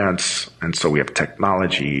plants. And so we have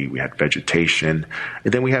technology, we have vegetation,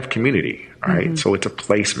 and then we have community, right? So it's a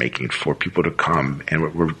place making for people to come, and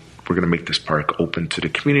we're going to make this park open to the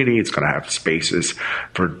community. It's going to have spaces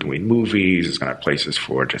for doing movies. It's going to have places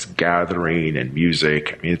for just gathering and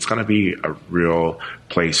music. I mean, it's going to be a real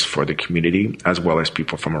place for the community as well as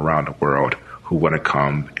people from around the world who want to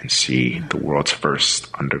come and see the world's first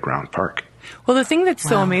underground park. Well, the thing that's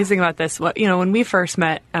so amazing about this, when we first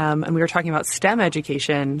met and we were talking about STEM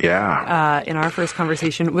education in our first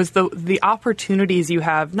conversation, was the opportunities you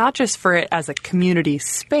have, not just for it as a community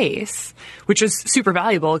space, which is super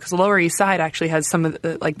valuable because the Lower East Side actually has some of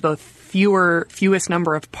the fewest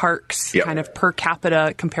number of parks kind of per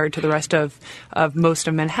capita compared to the rest of most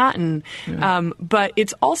of Manhattan. But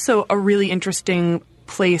it's also a really interesting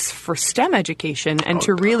place for STEM education and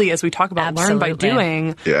to really, as we talk about, learn by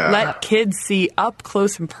doing, let kids see up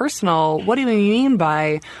close and personal. What do you mean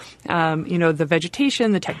by, the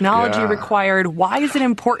vegetation, the technology required? Why is it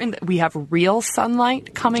important that we have real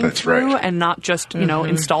sunlight coming through and not just,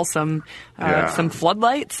 install some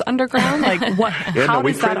floodlights underground? Like how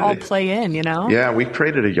does that all play in, Yeah, we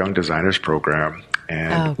created a Young Designers program,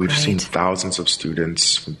 and we've seen thousands of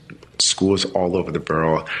students, schools all over the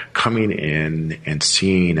borough coming in and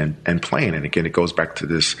seeing and playing. And again, it goes back to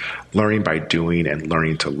this learning by doing and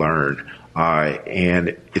learning to learn.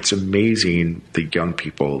 And it's amazing the young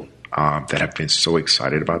people that have been so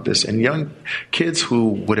excited about this, and young kids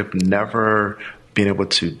who would have never been able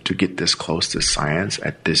to get this close to science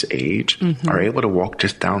at this age are able to walk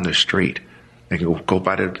just down the street. They can go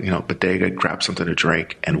by the bodega, grab something to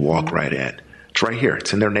drink, and walk right in. It's right here.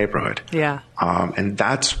 It's in their neighborhood. Yeah. And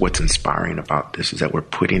that's what's inspiring about this, is that we're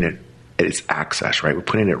putting it, it's access, right? We're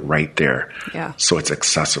putting it right there. Yeah. So it's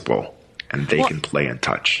accessible and they can play and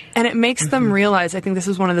touch. And it makes them realize, I think this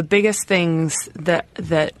is one of the biggest things that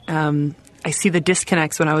I see the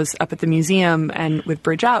disconnects when I was up at the museum and with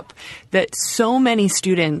Bridge Up, that so many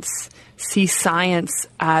students see science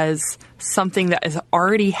as something that has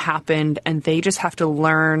already happened and they just have to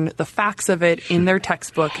learn the facts of it in their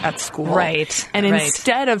textbook at school. Right. And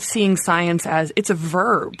instead of seeing science as it's a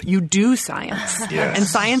verb, you do science. Yes. And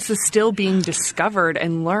science is still being discovered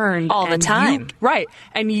and learned all the time. Right.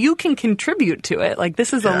 And you can contribute to it. Like,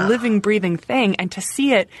 this is a living, breathing thing. And to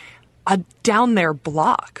see it down their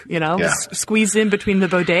block, squeezed in between the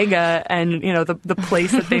bodega and, the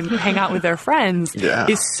place that they hang out with their friends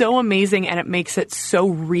is so amazing, and it makes it so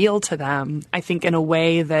real to them, I think, in a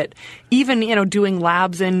way that even, doing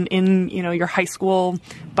labs in your high school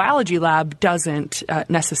biology lab doesn't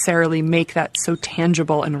necessarily make that so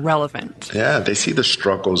tangible and relevant. Yeah, they see the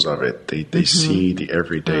struggles of it. They see the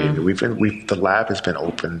everyday. The lab has been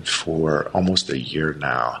open for almost a year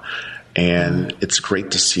now. And it's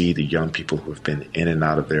great to see the young people who have been in and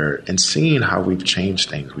out of there and seeing how we've changed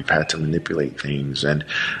things. We've had to manipulate things and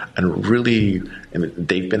really,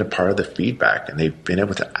 they've been a part of the feedback, and they've been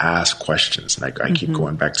able to ask questions. And I keep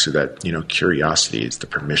going back to that, curiosity is the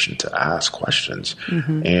permission to ask questions.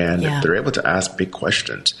 And they're able to ask big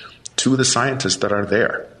questions to the scientists that are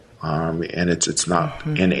there. And it's not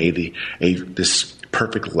in this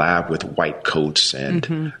perfect lab with white coats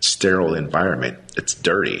and sterile environment. It's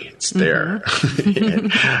dirty. It's there.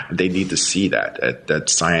 They need to see that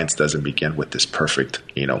science doesn't begin with this perfect,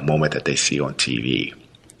 moment that they see on TV.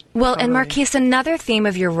 Well, and Marquise, another theme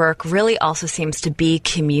of your work really also seems to be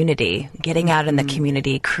community, getting out in the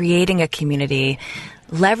community, creating a community,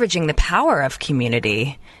 leveraging the power of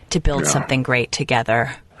community to build something great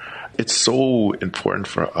together. It's so important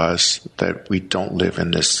for us that we don't live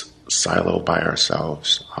in this silo by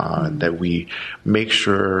ourselves, that we make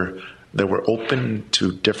sure that we're open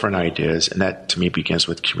to different ideas, and that to me begins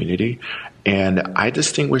with community. And I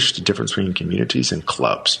distinguish the difference between communities and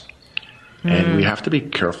clubs. And we have to be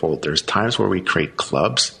careful. There's times where we create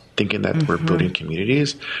clubs thinking that we're building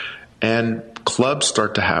communities, and clubs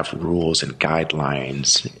start to have rules and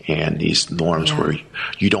guidelines and these norms where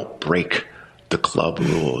you don't break the club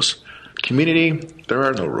rules. Community, there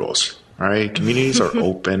are no rules. All right. Communities are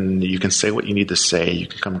open. You can say what you need to say. You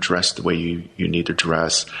can come dressed the way you need to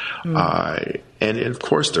dress. And of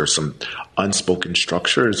course, there's some unspoken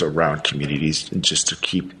structures around communities just to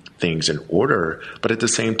keep things in order. But at the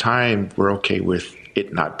same time, we're okay with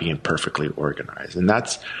it not being perfectly organized. And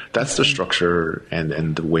that's the structure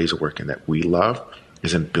and the ways of working that we love,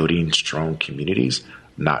 is in building strong communities,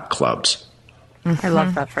 not clubs. I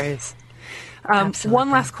love that phrase.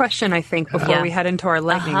 One last question, I think, before we head into our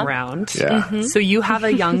lightning round. So you have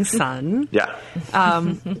a young son.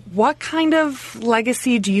 What kind of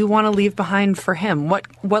legacy do you want to leave behind for him?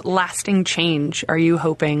 What lasting change are you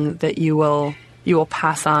hoping that you will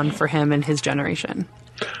pass on for him and his generation?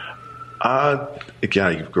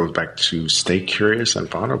 Again, it goes back to stay curious and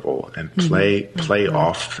vulnerable, and play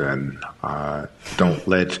often. Don't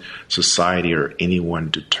let society or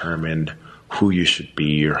anyone determine who you should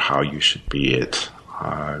be or how you should be it.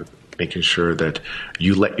 Making sure that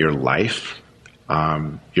you let your life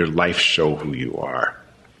show who you are.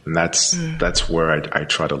 And that's where I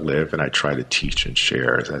try to live, and I try to teach and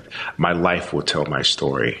share, that my life will tell my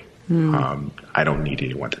story. I don't need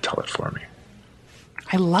anyone to tell it for me.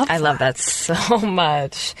 I love that so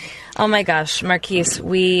much. Oh my gosh, Marquise,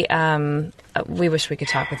 we wish we could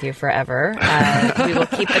talk with you forever. We will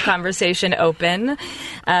keep the conversation open.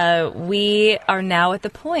 We are now at the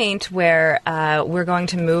point where we're going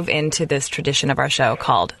to move into this tradition of our show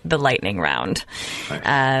called the lightning round.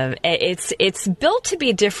 It's built to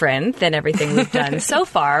be different than everything we've done so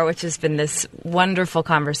far, which has been this wonderful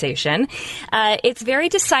conversation. It's very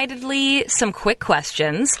decidedly some quick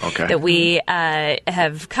questions that we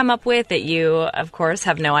have come up with that you, of course,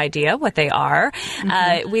 have no idea what they are.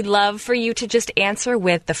 We'd love for you to just answer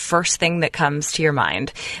with the first thing that comes to your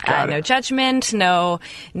mind. No judgment, no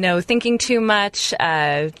thinking too much,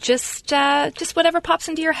 just whatever pops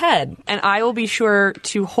into your head. And I will be sure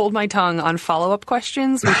to hold my tongue on follow-up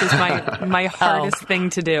questions, which is my hardest thing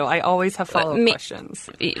to do. I always have follow-up questions.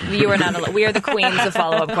 You are not alone. We are the queens of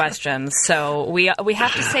follow-up questions, so we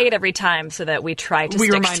have to say it every time so that we try to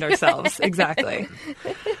remind ourselves. Exactly.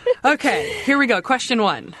 Okay, here we go. Question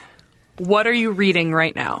 1. What are you reading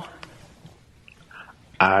right now?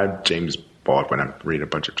 James Baldwin. I'm reading a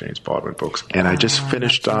bunch of James Baldwin books. And I just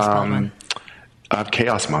finished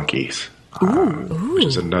Chaos Monkeys, which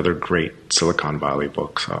is another great Silicon Valley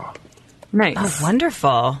book. So nice. Oh,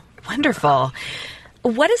 wonderful. Wonderful.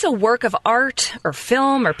 What is a work of art or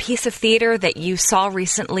film or piece of theater that you saw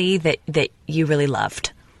recently that you really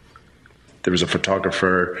loved? there was a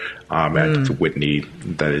photographer at Whitney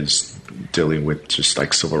that is dealing with just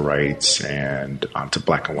like civil rights, and it's a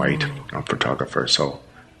black and white photographer. So,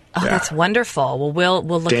 that's wonderful. Well,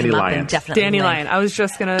 we'll look him up and definitely. Danny Lyon. I was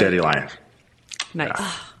just gonna. Danny Lyon. Nice.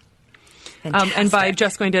 Yeah. And by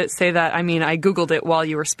just going to say that, I mean I Googled it while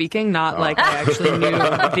you were speaking, not like I actually knew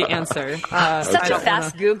the answer. Such a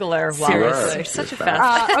fast Googler. Seriously. Such a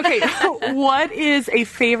fast. Okay, what is a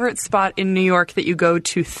favorite spot in New York that you go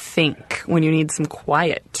to think when you need some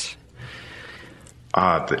quiet?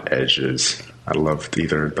 The edges. I love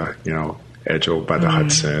either the, edge over by the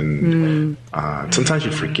Hudson. Sometimes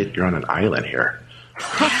you forget you're on an island here.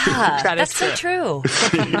 Yeah, that's so true.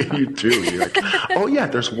 You do. You're like, oh yeah,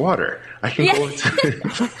 there's water. I can go into.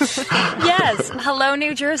 Yes, hello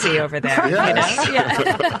New Jersey over there. I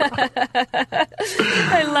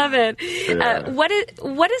love it. Yeah.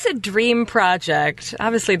 What is a dream project?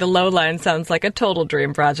 Obviously, the Low Line sounds like a total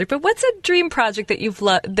dream project, but what's a dream project that you'd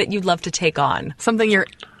love to take on? Something you're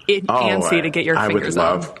antsy to get your fingers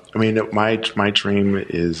on. I mean, my dream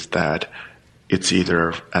is that it's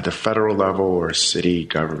either at the federal level or city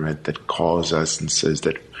government that calls us and says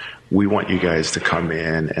that we want you guys to come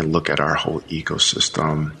in and look at our whole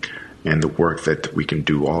ecosystem and the work that we can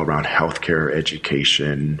do all around healthcare,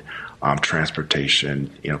 education, transportation,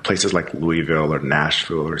 places like Louisville or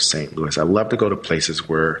Nashville or St. Louis. I love to go to places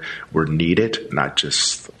where we're needed, not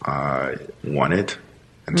just wanted.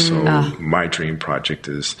 And so my dream project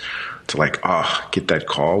is to get that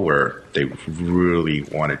call where they really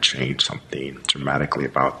want to change something dramatically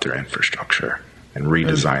about their infrastructure and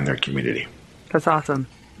redesign their community. That's awesome.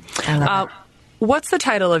 What's the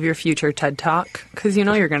title of your future TED Talk? Because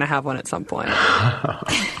you're going to have one at some point.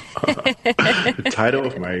 The title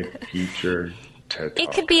of my future TED Talk.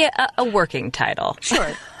 It could be a working title.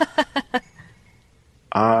 Sure.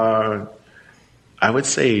 I would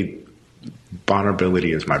say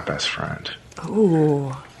vulnerability is my best friend.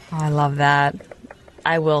 Ooh. I love that.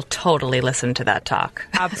 I will totally listen to that talk.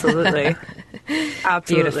 Absolutely.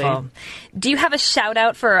 Beautiful. Do you have a shout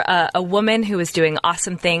out for a woman who is doing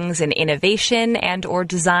awesome things in innovation and or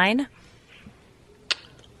design?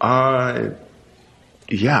 Yeah,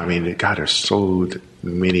 I mean, God, there's so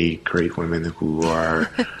many great women who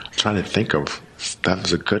are trying to think of. That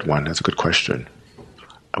was a good one. That's a good question.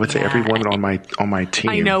 I would say every woman on my team.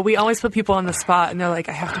 I know. We always put people on the spot, and they're like,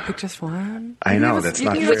 "I have to pick just one." I know that's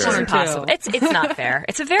not fair. Which is impossible. It's not fair.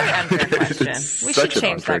 It's a very unfair question. We should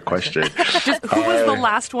change that question. Just, who was the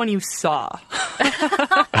last one you saw?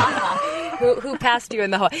 Who passed you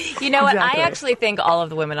in the hall? You know what? I actually think all of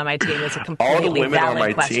the women on my team is a completely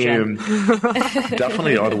valid question.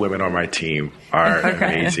 Definitely all the women on my team are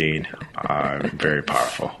amazing, very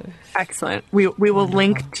powerful. Excellent. We will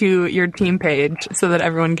link to your team page so that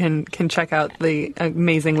everyone can check out the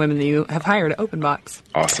amazing women that you have hired at OpenBox.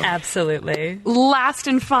 Awesome. Absolutely. Last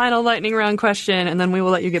and final lightning round question, and then we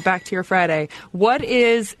will let you get back to your Friday. What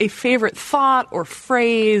is a favorite thought or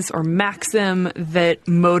phrase or maxim that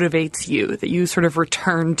motivates you, that you sort of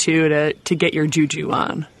return to get your juju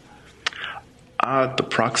on? The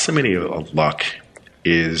proximity of luck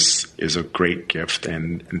is a great gift,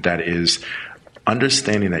 and that is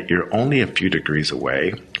understanding that you're only a few degrees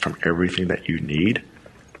away from everything that you need.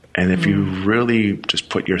 And if you really just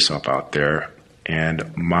put yourself out there,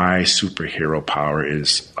 and my superhero power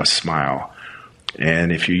is a smile.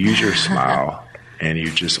 And if you use your smile and you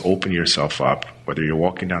just open yourself up, whether you're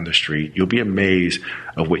walking down the street, you'll be amazed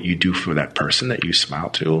at what you do for that person that you smile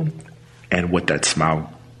to, and what that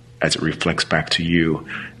smile, as it reflects back to you,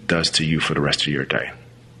 does to you for the rest of your day.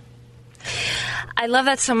 I love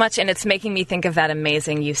that so much, and it's making me think of that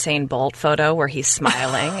amazing Usain Bolt photo where he's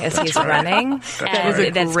smiling as he's running. That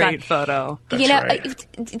is a great photo.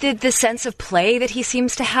 The sense of play that he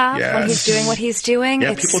seems to have when he's doing what he's doing,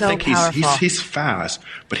 it's people so think powerful. He's fast,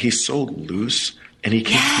 but he's so loose, and he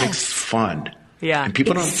makes fun. Yeah, and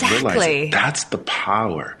people don't realize that's the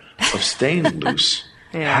power of staying loose,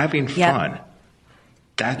 having fun.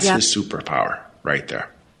 That's his superpower right there.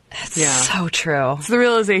 That's so true. It's the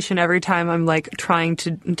realization every time I'm trying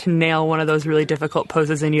to nail one of those really difficult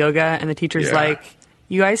poses in yoga, and the teacher's like,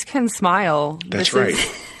 "You guys can smile. That's right.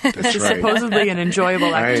 This is supposedly an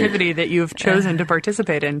enjoyable activity that you've chosen to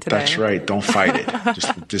participate in today." That's right. Don't fight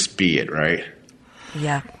it. just be it. Right.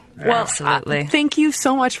 Yeah. Well, absolutely. Thank you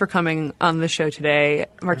so much for coming on the show today,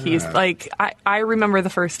 Marquise. I remember the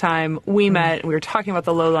first time we met, we were talking about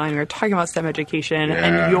the Low Line, we were talking about STEM education,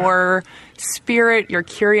 and your spirit, your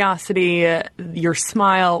curiosity, your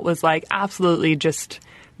smile was absolutely just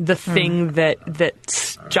the thing that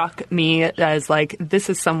struck me as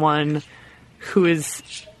this is someone who is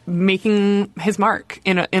making his mark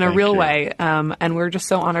in a real way. And we're just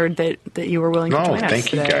so honored that you were willing to join us thank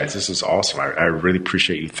today. you guys. This is awesome. I really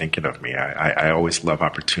appreciate you thinking of me. I always love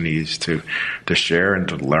opportunities to share and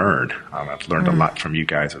to learn. I've learned a lot from you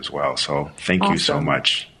guys as well. So thank you so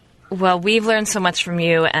much. Well, we've learned so much from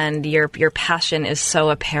you, and your passion is so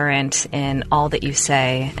apparent in all that you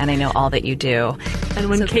say, and I know all that you do. And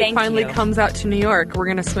when Kate finally comes out to New York, we're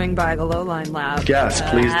going to swing by the Lowline Lab. Yes,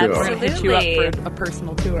 please do. We're going to hit you up for a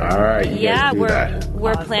personal tour. All right,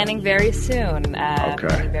 we're planning very soon.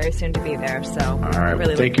 Very soon to be there. So all right,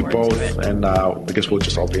 really thank you both, and I guess we'll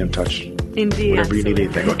just all be in touch. Indeed, whatever you need,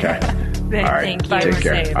 anything. Okay. All right, take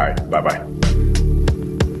care. All right, bye.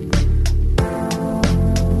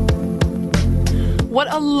 What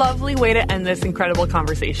a lovely way to end this incredible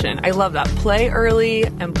conversation. I love that. Play early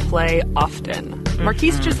and play often.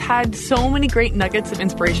 Marquise just had so many great nuggets of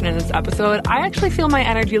inspiration in this episode. I actually feel my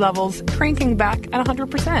energy levels cranking back at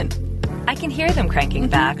 100%. I can hear them cranking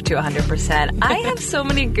back to 100%. I have so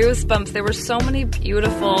many goosebumps. There were so many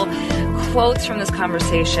beautiful quotes from this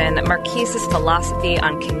conversation. Marquise's philosophy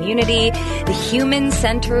on community, the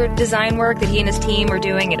human-centered design work that he and his team are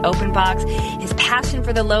doing at OpenBox, his passion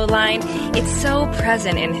for the low line. It's so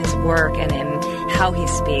present in his work and in how he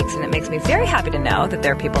speaks, and it makes me very happy to know that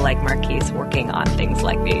there are people like Marquise working on things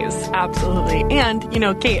like these. Absolutely. And,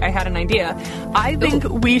 Kate, I had an idea. I think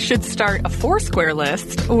we should start a Foursquare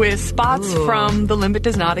list with spots from The Limit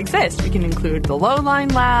Does Not Exist. We can include the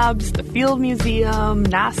Lowline Labs, the Field Museum,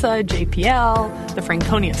 NASA, JPL, the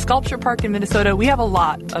Franconia Sculpture Park in Minnesota. We have a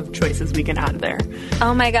lot of choices we can add there.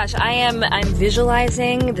 Oh my gosh, I'm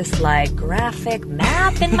visualizing this graphic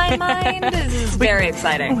map in my mind. This is very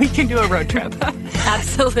exciting. We can do a road trip.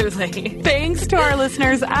 Absolutely. Thanks to our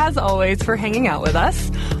listeners, as always, for hanging out with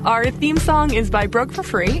us. Our theme song is by Broke for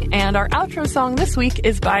Free, and our outro song this week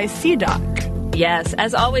is by Doc. Yes,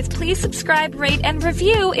 as always, please subscribe, rate, and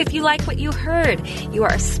review if you like what you heard. You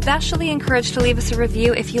are especially encouraged to leave us a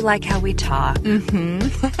review if you like how we talk.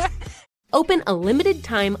 Open a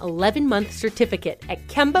limited-time 11-month certificate at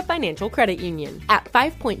Kemba Financial Credit Union. At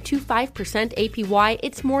 5.25% APY,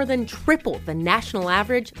 it's more than triple the national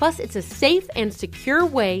average, plus it's a safe and secure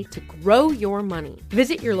way to grow your money.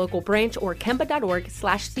 Visit your local branch or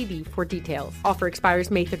kemba.org/CD for details. Offer expires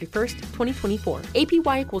May 31st, 2024.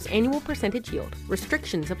 APY equals annual percentage yield.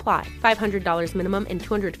 Restrictions apply. $500 minimum and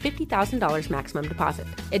 $250,000 maximum deposit.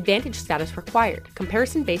 Advantage status required.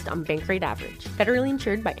 Comparison based on bank rate average. Federally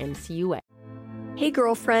insured by NCUA. Hey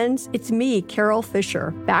girlfriends, it's me, Carol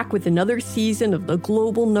Fisher, back with another season of the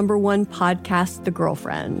global #1 podcast, The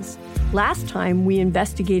Girlfriends. Last time, we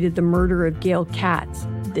investigated the murder of Gail Katz.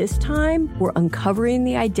 This time, we're uncovering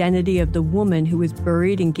the identity of the woman who was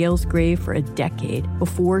buried in Gail's grave for a decade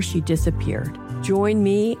before she disappeared. Join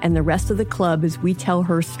me and the rest of the club as we tell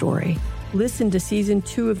her story. Listen to Season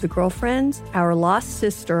 2 of The Girlfriends, Our Lost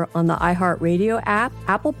Sister on the iHeartRadio app,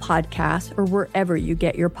 Apple Podcasts, or wherever you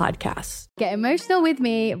get your podcasts. Get emotional with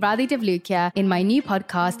me, Radhi Devlukia, in my new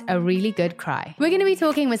podcast, A Really Good Cry. We're going to be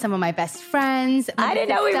talking with some of my best friends. I didn't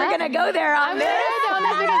know we were going to go there on this.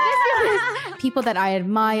 People that I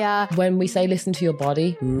admire. When we say listen to your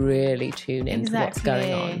body, really tune into what's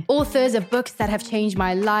going on. Authors of books that have changed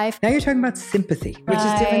my life. Now you're talking about sympathy, which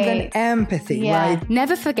is different than empathy, right?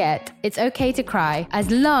 Never forget, it's okay to cry as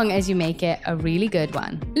long as you make it a really good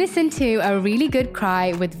one. Listen to A Really Good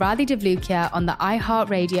Cry with Radhi Devlukia on the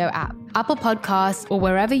iHeartRadio app, Apple Podcasts, or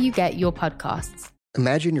wherever you get your podcasts.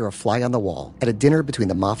 Imagine you're a fly on the wall at a dinner between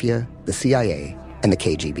the mafia, the CIA, and the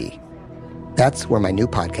KGB. That's where my new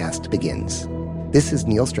podcast begins. This is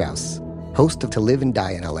Neil Strauss, host of To Live and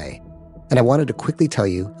Die in LA, and I wanted to quickly tell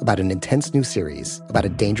you about an intense new series about a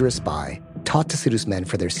dangerous spy taught to seduce men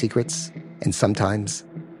for their secrets and sometimes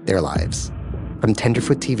their lives. From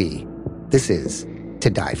Tenderfoot TV, this is To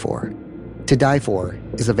Die For. To Die For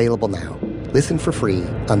is available now. Listen for free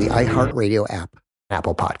on the iHeartRadio app,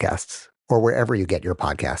 Apple Podcasts, or wherever you get your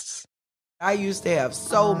podcasts. I used to have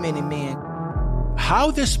so many men.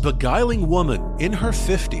 How this beguiling woman in her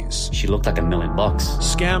 50s, she looked like $1 million,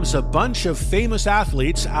 scams a bunch of famous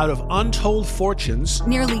athletes out of untold fortunes.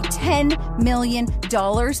 Nearly $10 million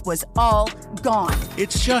was all gone.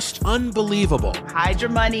 It's just unbelievable. Hide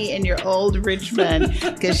your money in your old rich man,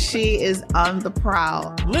 because she is on the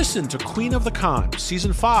prowl. Listen to Queen of the Con,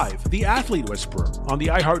 Season 5, The Athlete Whisperer, on the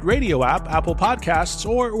iHeartRadio app, Apple Podcasts,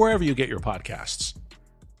 or wherever you get your podcasts.